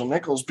to Rachel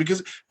Nichols,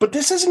 but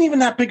this isn't even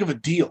that big of a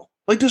deal.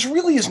 Like, this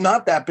really is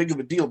not that big of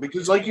a deal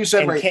because, like you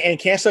said, right? In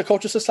Cancer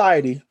Culture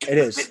Society, it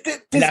is.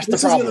 That's the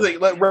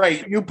problem.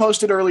 Right. You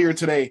posted earlier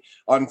today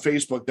on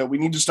Facebook that we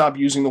need to stop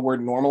using the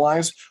word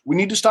normalize. We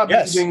need to stop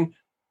using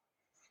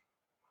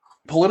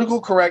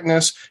political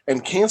correctness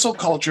and cancel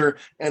culture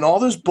and all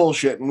this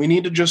bullshit. And we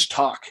need to just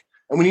talk.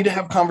 And we need to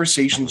have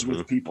conversations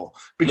with people.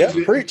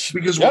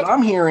 Because what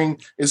I'm hearing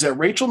is that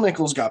Rachel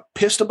Nichols got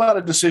pissed about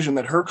a decision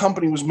that her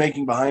company was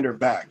making behind her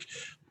back.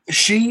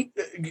 She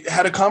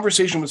had a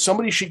conversation with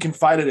somebody she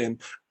confided in,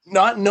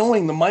 not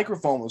knowing the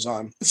microphone was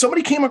on.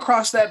 Somebody came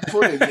across that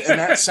footage and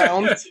that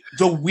sound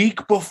the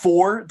week of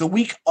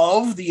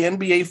the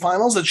NBA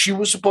Finals that she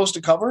was supposed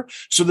to cover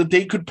so that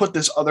they could put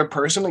this other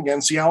person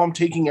again. See how I'm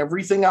taking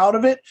everything out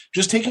of it?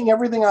 Just taking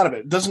everything out of it.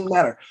 It doesn't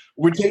matter.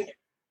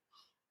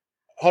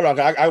 Hold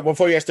on.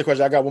 Before you ask the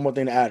question, I got one more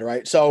thing to add,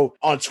 right? So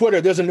on Twitter,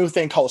 there's a new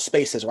thing called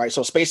Spaces, right?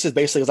 So Spaces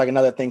basically is like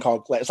another thing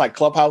called, it's like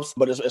Clubhouse,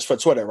 but it's for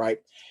Twitter, right?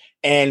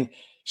 And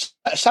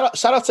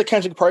shout out to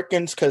Kendrick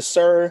Perkins, because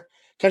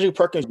Kendrick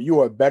Perkins,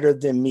 you are better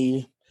than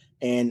me,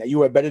 and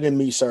you are better than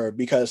me, sir.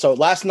 Because so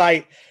last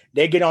night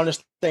they get on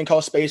this thing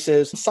called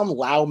Spaces. Some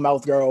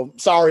loudmouth girl.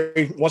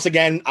 Sorry, once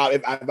again,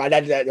 if I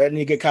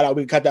didn't get cut out,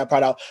 we can cut that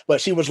part out. But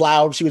she was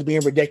loud. She was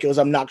being ridiculous,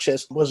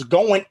 obnoxious. Was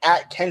going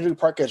at Kendrick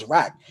Perkins'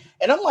 rack,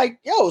 and I'm like,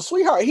 yo,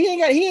 sweetheart, he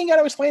ain't got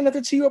to explain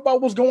nothing to you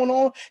about what's going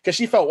on, because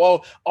she felt,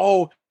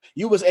 well,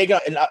 you was and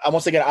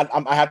once again,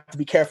 I have to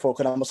be careful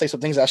because I'm gonna say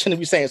some things I shouldn't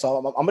be saying, so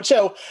I'm gonna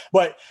chill.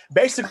 But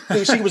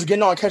basically, she was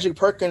getting on Kendrick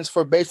Perkins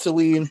for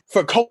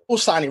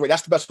co-signing.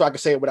 That's the best way I could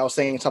say it without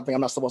saying something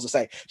I'm not supposed to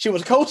say. She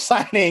was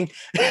co-signing.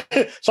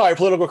 Sorry,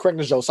 political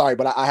correctness, Joe. Sorry,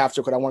 but I have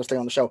to because I want to stay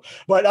on the show.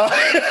 But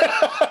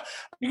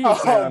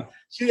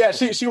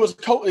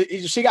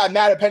she got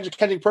mad at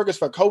Kendrick Perkins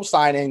for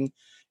co-signing.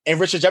 And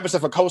Richard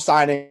Jefferson for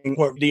co-signing,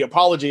 or the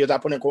apology, as I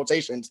put in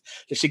quotations,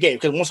 that she gave.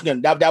 Because once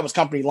again, that was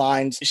company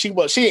lines. She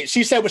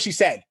said what she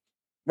said.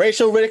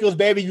 Rachel Nichols,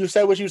 baby, you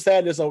said what you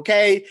said. It's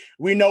okay.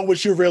 We know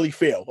what you really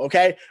feel.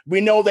 Okay,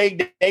 we know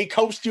they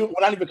coached you. Well,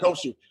 not even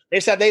coached you. They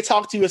said they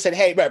talked to you and said,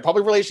 "Hey,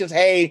 public relations.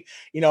 Hey,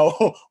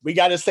 we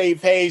got to save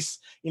face.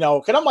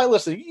 Because I'm like,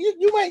 listen,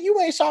 you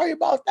ain't sorry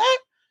about that.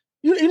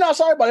 You're not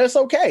sorry about it. It's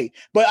okay."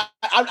 But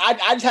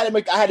I just had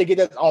to get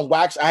it on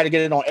wax. I had to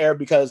get it on air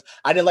because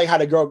I didn't like how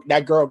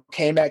that girl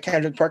came at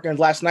Kendrick Perkins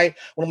last night.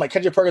 When I'm like,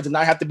 Kendrick Perkins did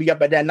not have to be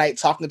up at that night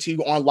talking to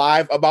you on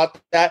live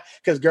about that.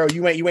 Because girl,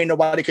 you ain't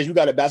nobody because you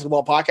got a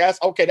basketball podcast.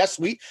 Okay, that's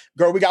sweet.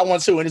 Girl, we got one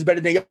too, and it's better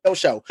than your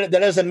show. That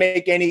doesn't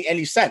make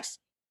any sense.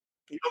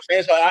 You know what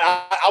I'm saying? So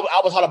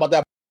I was hot about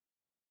that.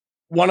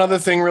 One other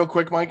thing real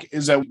quick, Mike,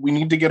 is that we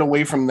need to get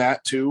away from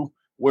that too,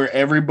 where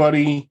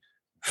everybody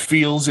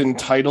feels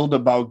entitled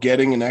about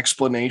getting an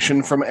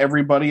explanation from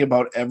everybody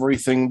about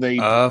everything they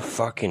do.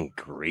 Fucking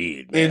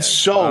greed, man. It's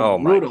so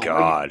brutal. My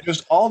God. Like,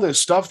 just all this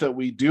stuff that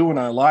we do in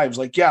our lives.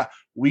 Like, yeah,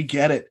 we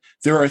get it.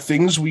 There are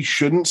things we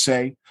shouldn't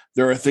say.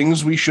 There are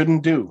things we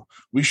shouldn't do.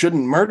 We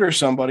shouldn't murder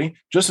somebody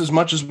just as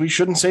much as we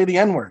shouldn't say the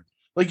N-word.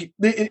 Like,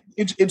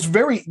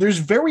 there's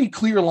very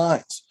clear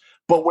lines.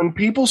 But when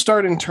people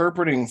start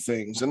interpreting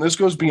things, and this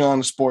goes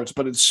beyond sports,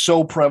 but it's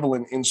so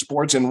prevalent in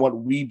sports and what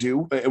we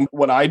do and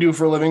what I do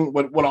for a living,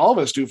 what all of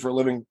us do for a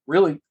living,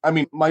 really. I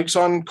mean, Mike's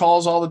on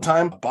calls all the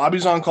time.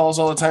 Bobby's on calls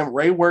all the time.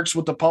 Ray works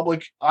with the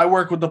public. I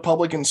work with the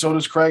public, and so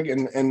does Craig.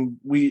 And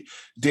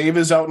Dave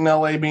is out in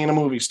LA being a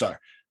movie star.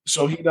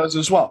 So he does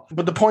as well.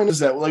 But the point is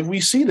that, like, we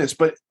see this,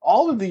 but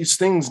all of these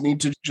things need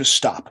to just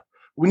stop.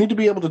 We need to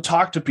be able to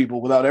talk to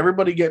people without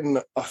everybody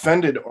getting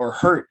offended or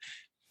hurt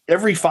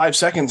every 5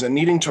 seconds and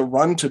needing to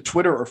run to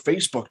Twitter or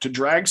Facebook to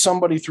drag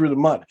somebody through the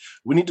mud.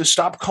 We need to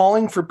stop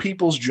calling for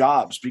people's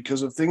jobs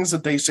because of things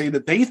that they say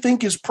that they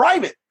think is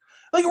private.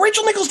 Like,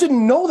 Rachel Nichols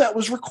didn't know that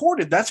was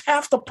recorded. That's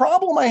half the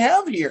problem I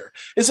have here,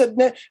 is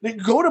that they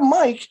go to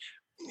Mike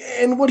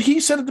and what he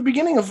said at the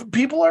beginning of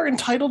people are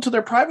entitled to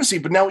their privacy,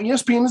 but now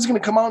ESPN is going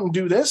to come out and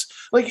do this.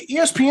 Like,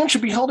 ESPN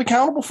should be held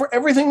accountable for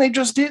everything they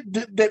just did,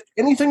 that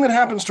anything that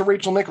happens to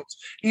Rachel Nichols,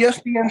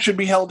 ESPN should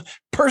be held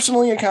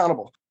personally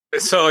accountable.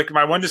 So, like,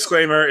 my one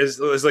disclaimer is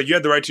like, you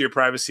have the right to your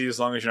privacy as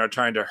long as you're not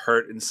trying to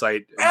hurt,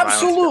 incite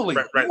absolutely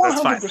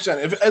violence. Right,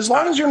 100%. As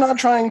long as you're not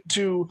trying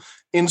to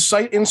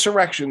incite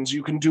insurrections,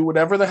 you can do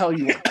whatever the hell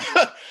you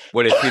want.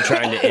 What if you're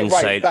trying to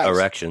incite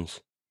erections?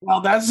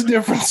 Well, that's a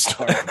different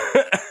story.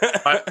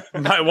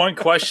 my one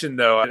question,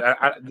 though,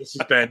 I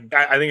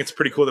think it's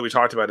pretty cool that we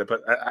talked about it,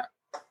 but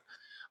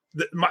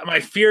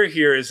my fear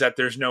here is that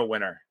there's no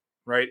winner.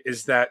 Right?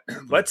 Is that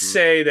let's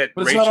say that,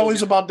 but it's not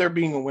always about there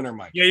being a winner,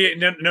 Mike.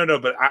 Yeah, no.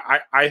 But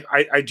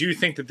I do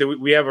think that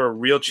we have a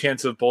real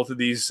chance of both of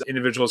these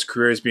individuals'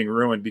 careers being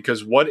ruined,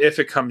 because what if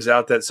it comes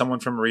out that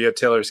someone from Maria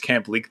Taylor's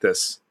camp leaked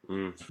this?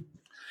 No,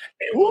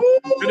 I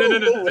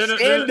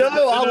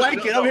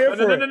like it. I'm here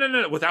for it.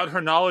 No. Without her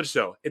knowledge,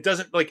 though, it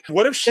doesn't. Like,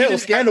 what if she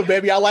scandal,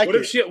 baby? I like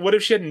it. What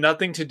if she had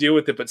nothing to do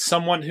with it, but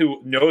someone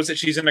who knows that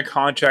she's in a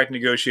contract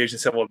negotiation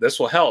said, "Well, this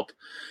will help."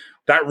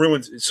 That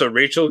ruins. So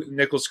Rachel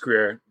Nichols'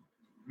 career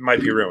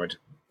might be ruined.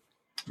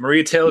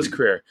 Maria Taylor's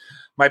career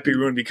might be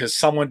ruined because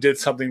someone did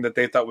something that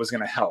they thought was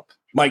going to help.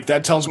 Mike,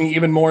 that tells me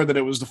even more that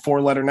it was the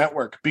 4-letter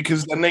network,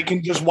 because then they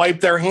can just wipe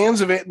their hands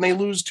of it and they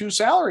lose 2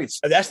 salaries.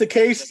 If that's the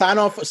case, sign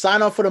on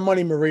for the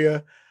money,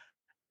 Maria.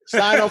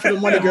 Sign on for the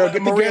money, girl.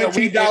 Get the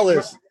guaranteed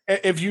dollars.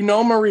 If you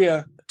know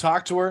Maria,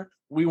 talk to her.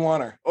 We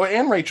want her. Oh,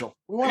 and Rachel.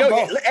 We want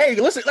both. Hey,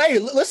 listen.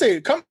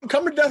 Come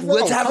to Death Row.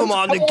 Let's have them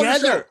on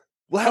together.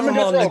 We'll have them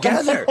on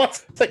together.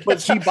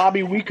 But see,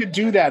 Bobby, we could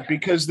do that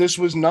because this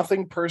was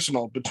nothing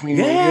personal between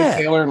Maria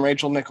Taylor and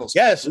Rachel Nichols.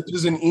 Yes. This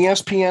is an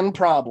ESPN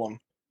problem.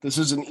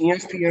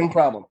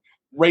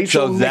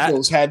 Rachel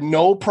Nichols has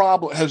no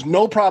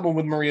problem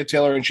with Maria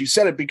Taylor, and she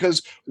said it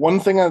because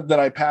one thing that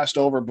I passed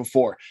over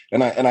before,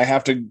 and I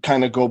have to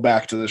kind of go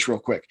back to this real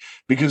quick,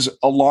 because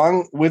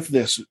along with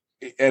this,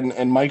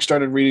 and Mike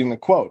started reading the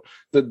quote,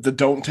 the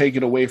 "don't take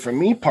it away from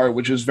me" part,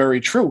 which is very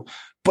true.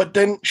 But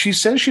then she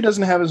says she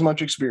doesn't have as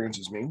much experience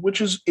as me,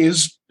 which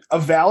is a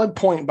valid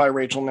point by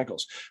Rachel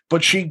Nichols.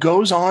 But she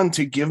goes on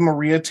to give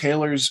Maria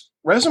Taylor's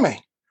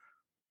resume.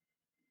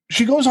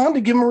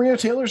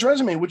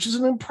 Which is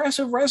an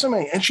impressive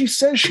resume. And she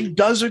says she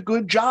does a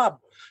good job.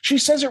 She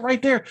says it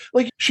right there.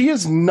 Like, she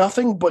is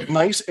nothing but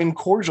nice and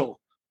cordial.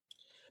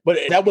 But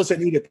that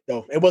wasn't needed,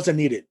 though. It wasn't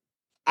needed.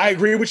 I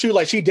agree with you.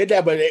 Like, she did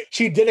that, but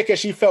she did it because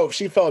she felt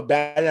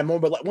bad at that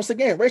moment. But like, once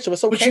again, Rachel,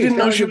 it's okay. But she didn't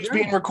know she was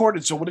being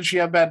recorded. So what did she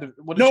have bad?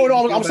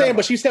 I'm saying,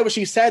 but she said what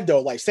she said, though.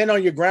 Like, stand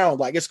on your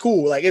ground. Like, it's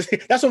cool. Like,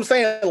 that's what I'm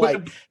saying.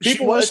 Like,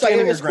 people was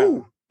standing her ground.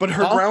 Cool. But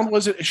her ground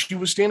wasn't. She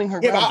was standing her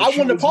ground. Yeah, but I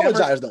wouldn't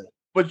apologize, though.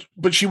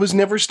 But she was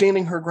never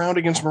standing her ground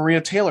against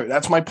Maria Taylor.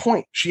 That's my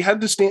point. She had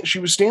to stand. She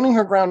was standing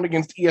her ground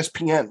against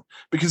ESPN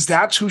because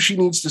that's who she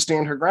needs to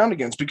stand her ground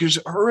against. Because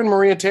her and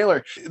Maria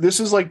Taylor, this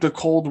is like the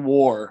Cold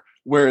War,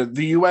 where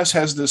the U.S.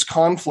 has this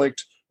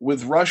conflict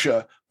with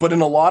Russia, but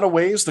in a lot of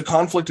ways, the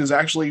conflict is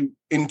actually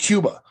in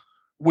Cuba,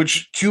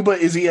 which Cuba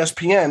is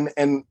ESPN,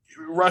 and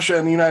Russia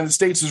and the United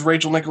States is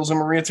Rachel Nichols and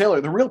Maria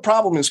Taylor. The real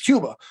problem is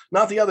Cuba,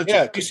 not the other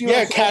two.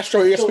 Yeah,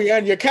 Castro,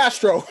 ESPN, you're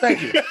Castro.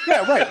 Thank you.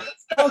 Yeah, right.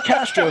 Well,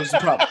 Castro is the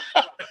problem.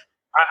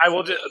 I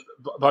will just,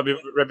 Bobby,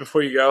 right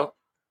before you go,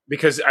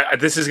 because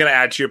this is going to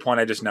add to your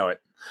point. I just know it.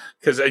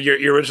 Because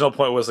your original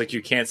point was like,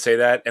 you can't say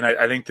that. And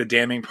I think the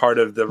damning part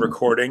of the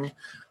recording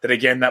that,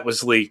 again, that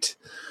was leaked,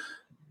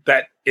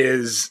 that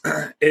is,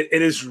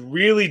 it is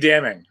really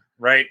damning,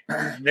 right?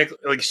 Nick,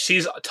 like,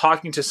 she's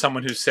talking to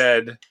someone who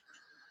said,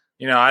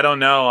 I don't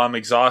know, I'm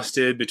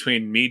exhausted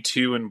between Me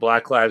Too and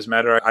Black Lives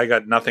Matter. I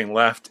got nothing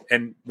left.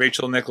 And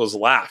Rachel Nichols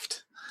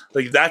laughed.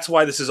 Like, that's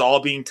why this is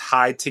all being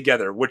tied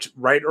together, which,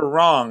 right or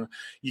wrong,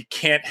 you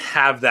can't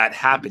have that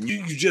happen.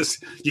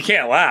 You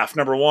can't laugh,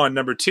 number one.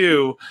 Number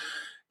two,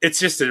 it's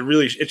just a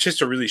really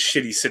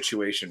shitty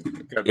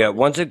situation. Yeah,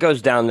 once it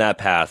goes down that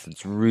path,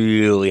 it's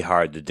really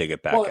hard to dig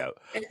it back out.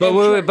 But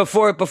wait,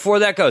 before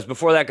that goes.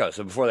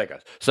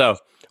 So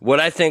what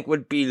I think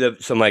would be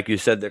so Mike, you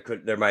said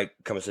there might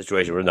come a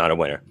situation where not a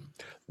winner.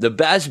 The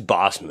best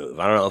boss move,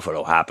 I don't know if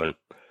it'll happen,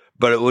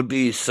 but it would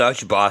be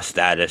such boss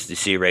status to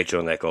see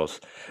Rachel Nichols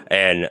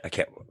and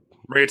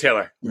Maria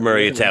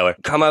Taylor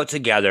come out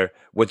together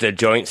with a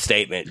joint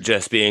statement,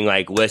 just being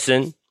like,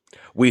 listen,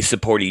 we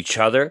support each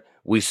other.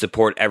 We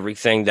support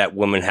everything that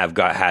women have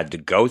had to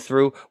go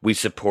through. We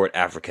support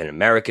African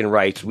American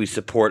rights. We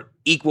support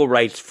equal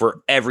rights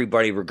for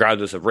everybody,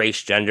 regardless of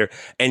race, gender.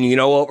 And you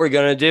know what we're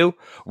going to do?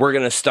 We're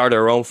going to start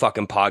our own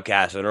fucking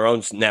podcast and our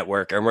own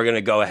network, and we're going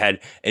to go ahead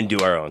and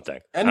do our own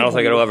thing. I don't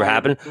think it'll ever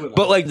happen,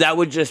 but like that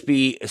would just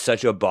be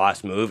such a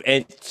boss move,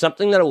 and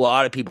something that a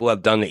lot of people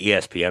have done to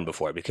ESPN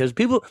before, because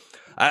people...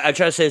 I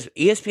try to say this,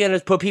 ESPN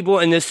has put people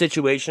in this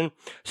situation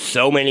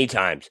so many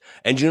times.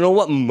 And do you know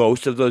what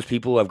most of those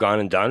people have gone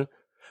and done?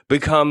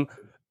 Become,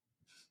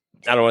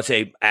 I don't want to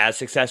say as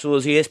successful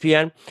as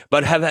ESPN,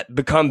 but have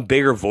become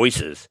bigger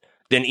voices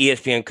than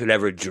ESPN could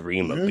ever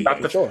dream of being.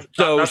 For sure.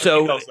 So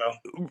Jamel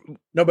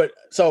Hill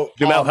so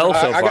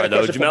far,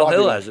 though. Jamel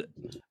Hill has it.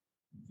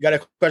 Got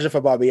a question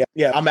for Bobby.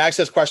 Yeah, I'm gonna ask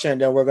this question, and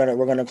then we're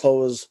gonna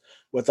close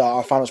with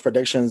our finals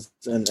predictions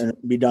and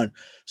be done.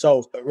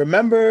 So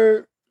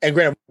remember... And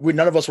granted,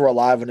 none of us were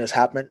alive when this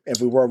happened.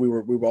 If we were, we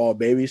were all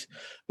babies.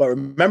 But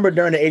remember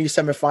during the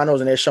 '87 finals,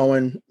 and they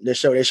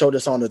showed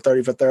us on the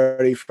 30 for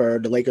 30 for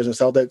the Lakers and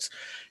Celtics,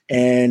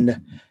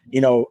 and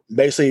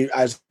basically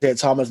Isaiah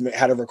Thomas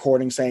had a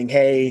recording saying,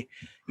 "Hey,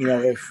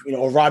 if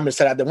Rodman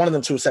said that one of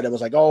them two said it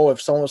was like, oh,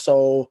 if so and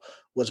so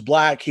was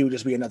black, he would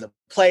just be another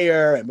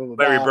player." And blah, blah,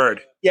 blah. Larry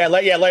Bird.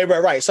 Larry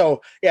Bird, right.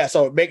 So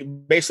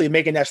basically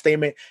making that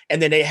statement, and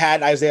then they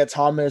had Isaiah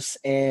Thomas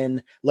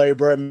and Larry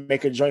Bird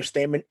make a joint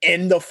statement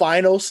in the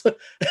finals.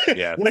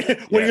 Yeah. when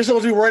you're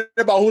supposed to be worried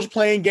about who's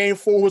playing game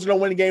 4, who's going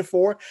to win game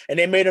 4, and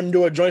they made them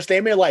do a joint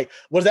statement. Like,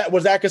 was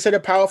that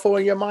considered powerful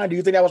in your mind? Do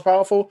you think that was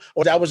powerful,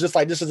 or that was just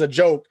like, this is a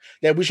joke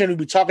that we shouldn't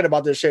be talking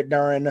about this shit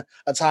during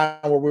a time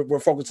where we're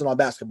focusing on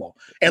basketball?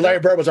 And Larry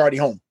Bird was already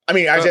home. I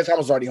mean, Isaiah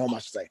Thomas was already home, I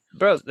should say.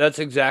 Bro, that's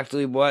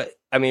exactly what.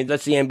 I mean,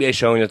 that's the NBA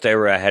showing that they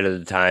were ahead of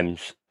the time.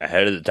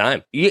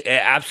 Yeah,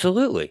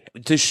 absolutely.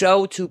 To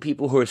show two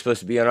people who are supposed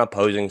to be on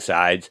opposing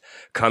sides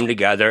come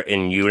together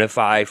and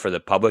unify for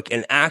the public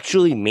and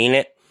actually mean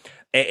it,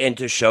 and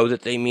to show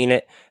that they mean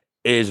it,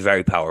 is a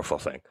very powerful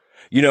thing.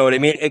 You know what I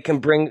mean? It can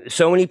bring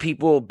so many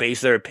people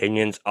base their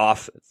opinions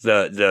off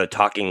the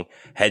talking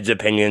heads'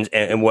 opinions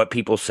and what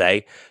people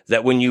say,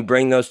 that when you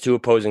bring those two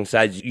opposing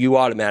sides, you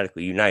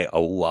automatically unite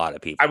a lot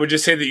of people. I would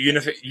just say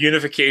that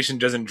unification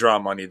doesn't draw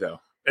money,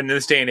 though. In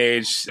this day and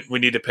age, we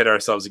need to pit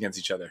ourselves against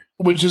each other.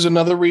 Which is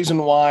another reason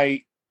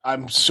why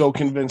I'm so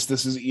convinced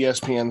this is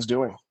ESPN's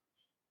doing.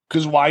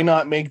 Because why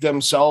not make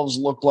themselves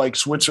look like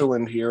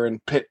Switzerland here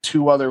and pit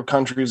two other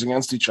countries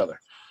against each other?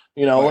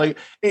 Like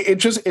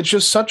it's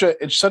just such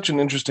an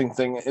interesting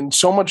thing, and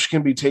so much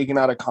can be taken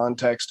out of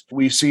context.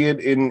 We see it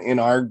in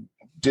our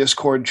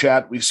Discord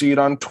chat, we see it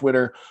on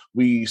Twitter,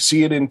 we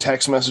see it in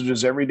text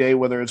messages every day,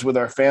 whether it's with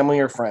our family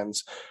or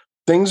friends.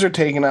 Things are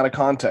taken out of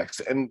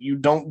context, and you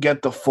don't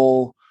get the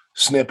full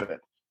snippet.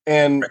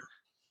 And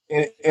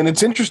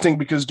it's interesting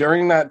because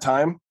during that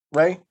time,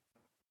 Ray,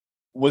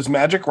 was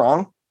Magic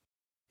wrong?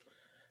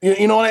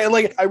 You know what?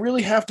 I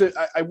really have to.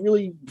 I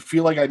really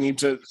feel like I need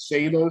to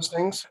say those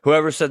things.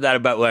 Whoever said that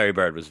about Larry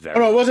Bird was very. Oh,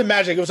 no, it wasn't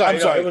Magic. It was. I'm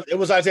sorry. It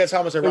was Isaiah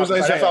Thomas. It was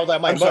Isaiah. That's all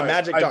that. But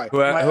Magic.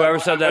 Whoever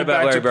said that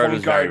about Larry Bird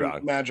was very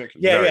wrong. Magic.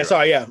 Yeah.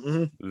 Sorry. Yeah.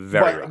 Mm-hmm.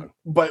 Very wrong.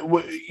 But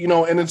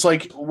and it's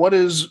like, what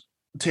is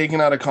taken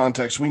out of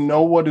context? We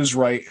know what is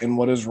right and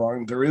what is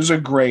wrong. There is a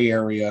gray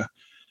area,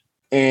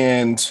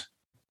 and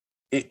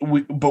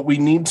but we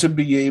need to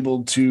be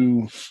able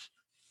to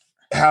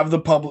have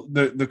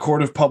the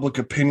court of public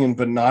opinion,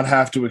 but not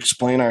have to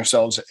explain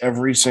ourselves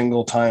every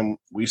single time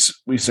we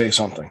say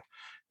something.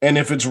 And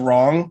if it's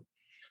wrong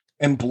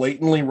and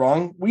blatantly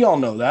wrong, we all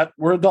know that.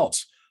 We're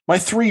adults. My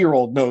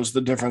 3-year-old knows the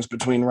difference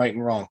between right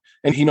and wrong,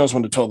 and he knows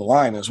when to toe the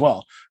line as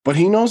well. But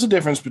he knows the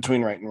difference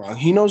between right and wrong.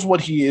 He knows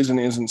what he is and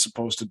isn't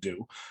supposed to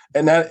do,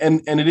 and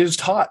it is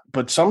taught.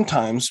 But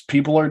sometimes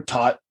people are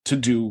taught to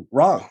do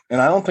wrong, and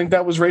I don't think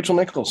that was Rachel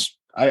Nichols.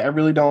 I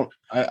really don't.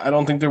 I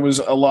don't think there was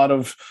a lot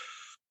of.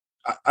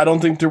 I don't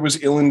think there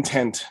was ill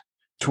intent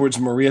towards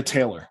Maria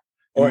Taylor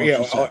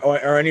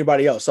or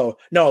anybody else. So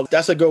no,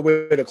 that's a good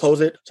way to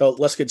close it. So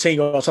let's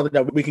continue on something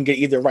that we can get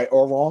either right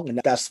or wrong,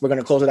 and we're going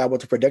to close it out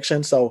with the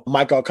prediction. So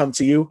Mike, I'll come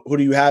to you. Who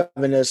do you have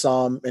in this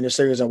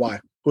series, and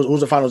why?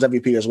 Who's the Finals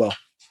MVP as well?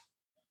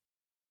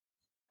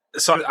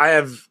 So I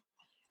have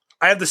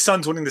the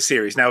Suns winning the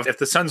series. Now, if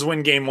the Suns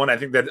win Game 1, I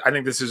think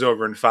this is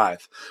over in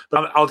 5.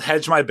 But I'll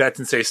hedge my bets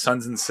and say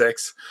Suns in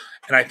 6,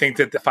 and I think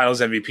that the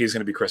Finals MVP is going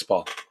to be Chris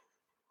Paul.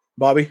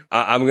 Bobby?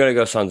 I'm going to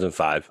go Suns in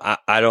 5.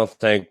 I don't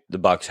think the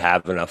Bucks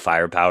have enough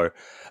firepower,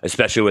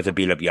 especially with a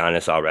beat-up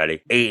Giannis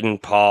already. Ayton,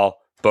 Paul,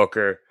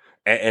 Booker,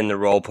 and the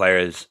role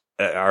players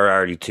are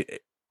already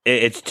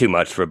It's too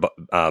much for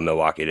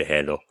Milwaukee to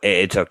handle.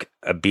 It took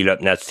a beat-up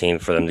Nets team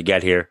for them to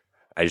get here.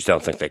 I just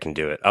don't think they can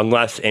do it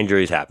unless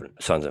injuries happen.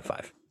 Suns in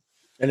 5.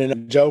 And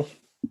then Joe?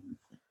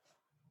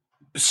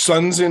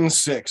 Suns in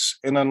 6.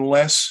 And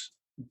unless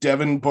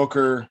Devin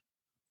Booker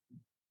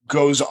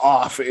goes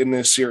off in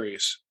this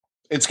series,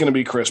 it's going to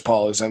be Chris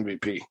Paul as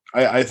MVP.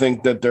 I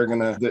think that they're going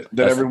to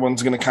that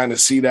everyone's going to kind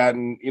of see that.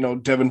 And,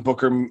 Devin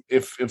Booker,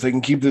 if they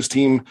can keep this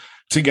team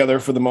together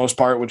for the most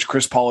part, which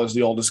Chris Paul is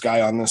the oldest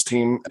guy on this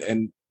team,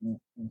 and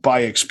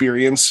by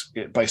experience,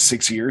 by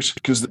 6 years,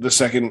 because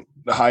the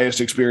highest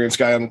experienced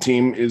guy on the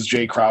team is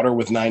Jay Crowder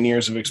with 9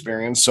 years of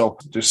experience. So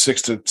there's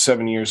 6 to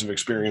 7 years of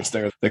experience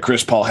there that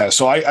Chris Paul has.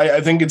 So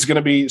I think it's going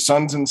to be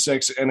Suns in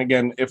 6. And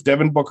again, if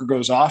Devin Booker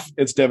goes off,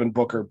 it's Devin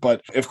Booker.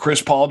 But if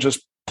Chris Paul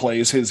just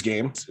plays his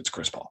game, it's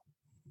Chris Paul.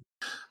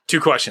 2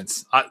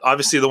 questions.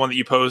 Obviously, the one that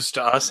you posed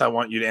to us, I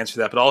want you to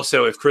answer that. But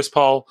also, if Chris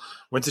Paul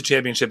wins a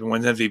championship and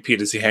wins MVP,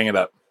 does he hang it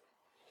up?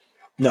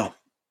 No.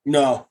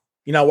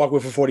 You're not walking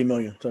with for $40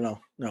 million. So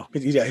no.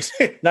 Yeah,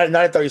 not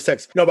at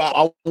 36. No, but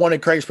I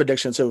wanted Craig's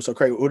prediction too. So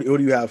Craig, who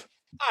do you have?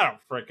 I don't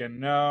freaking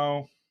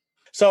know.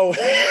 So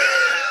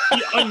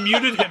he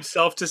unmuted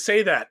himself to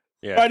say that.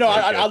 Yeah, I know.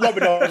 I love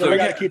it. No, we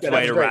got to keep that.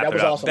 That was great. That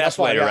was awesome. That's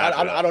fine.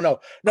 I don't know.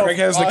 No, Craig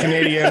has the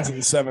Canadians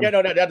in 7. Yeah,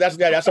 no,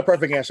 that's a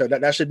perfect answer.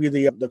 That should be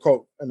the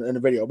quote in the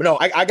video. But no,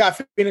 I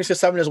got Phoenix at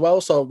 7 as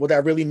well. So what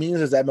that really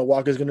means is that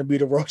Milwaukee is going to be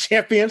the world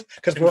champions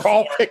because we're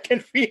all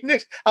picking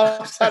Phoenix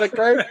outside of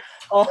Craig.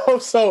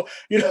 So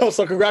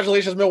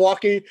congratulations,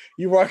 Milwaukee.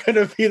 You are going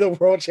to be the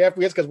world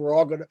champions because we're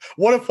all going to.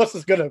 One of us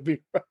is going to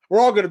be. We're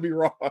all going to be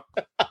wrong.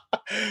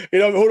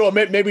 Hold on.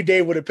 Maybe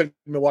Dave would have picked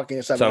Milwaukee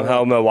at 7.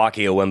 Somehow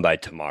Milwaukee will win by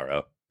tomorrow.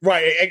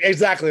 Right,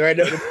 exactly. Right.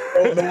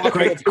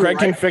 Craig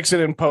can fix it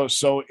in post.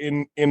 So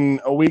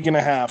in a week and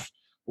a half,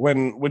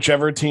 when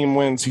whichever team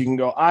wins, he can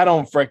go, I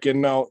don't freaking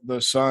know,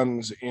 the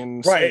Suns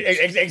in 6. Right,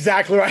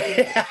 exactly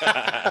right.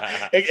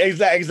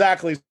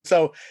 Exactly.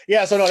 So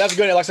no, that's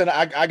good. Like I said,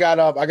 I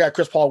got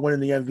Chris Paul winning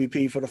the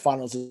MVP for the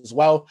finals as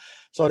well.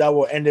 So that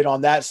will end it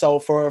on that. So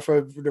for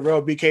the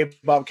real BK,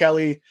 Bob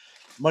Kelly,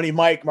 Money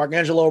Mike, Mark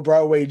Angelo,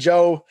 Broadway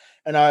Joe,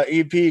 and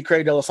EP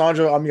Craig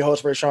D'Alessandro, I'm your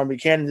host, Ray Sean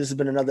Buchanan. This has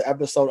been another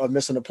episode of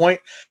Missing the Point,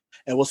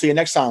 and we'll see you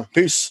next time.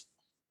 Peace.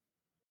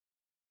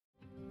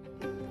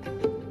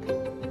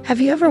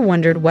 Have you ever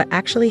wondered what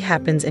actually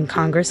happens in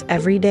Congress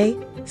every day?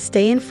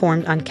 Stay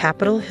informed on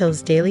Capitol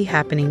Hill's daily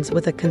happenings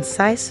with a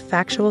concise,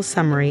 factual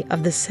summary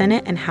of the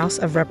Senate and House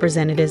of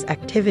Representatives'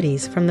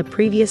 activities from the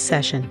previous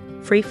session,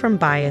 free from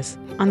bias,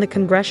 on the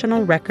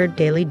Congressional Record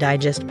Daily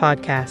Digest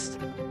podcast.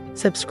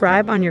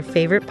 Subscribe on your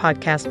favorite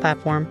podcast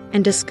platform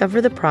and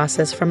discover the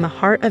process from the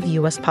heart of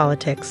U.S.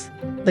 politics.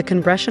 The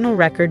Congressional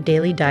Record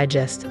Daily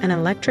Digest, an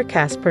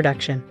Electricast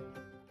production.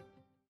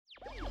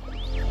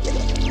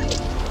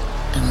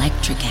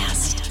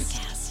 Electricast.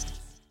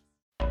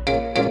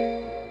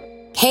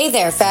 Hey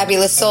there,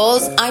 fabulous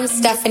souls. I'm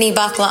Stephanie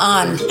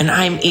Baklaan. And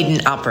I'm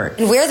Eden Alpert.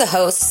 And we're the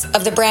hosts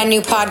of the brand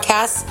new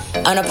podcast,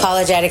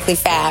 Unapologetically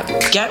Fab.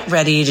 Get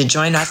ready to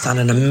join us on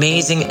an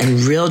amazing and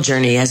real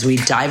journey as we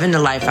dive into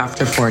life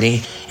after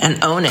 40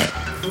 and own it.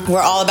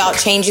 We're all about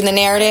changing the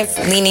narrative,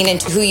 leaning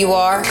into who you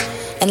are,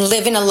 and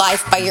living a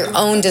life by your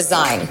own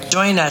design.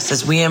 Join us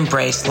as we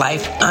embrace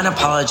life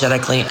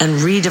unapologetically and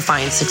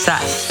redefine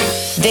success.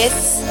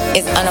 This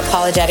is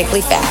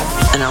Unapologetically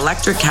Fab, an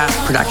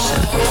Electricast production.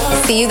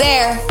 See you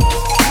there.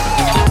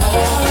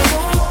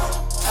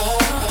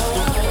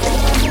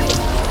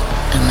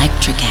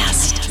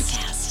 Electricast.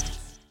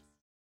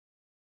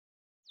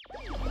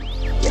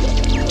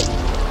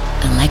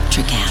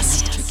 Electricast.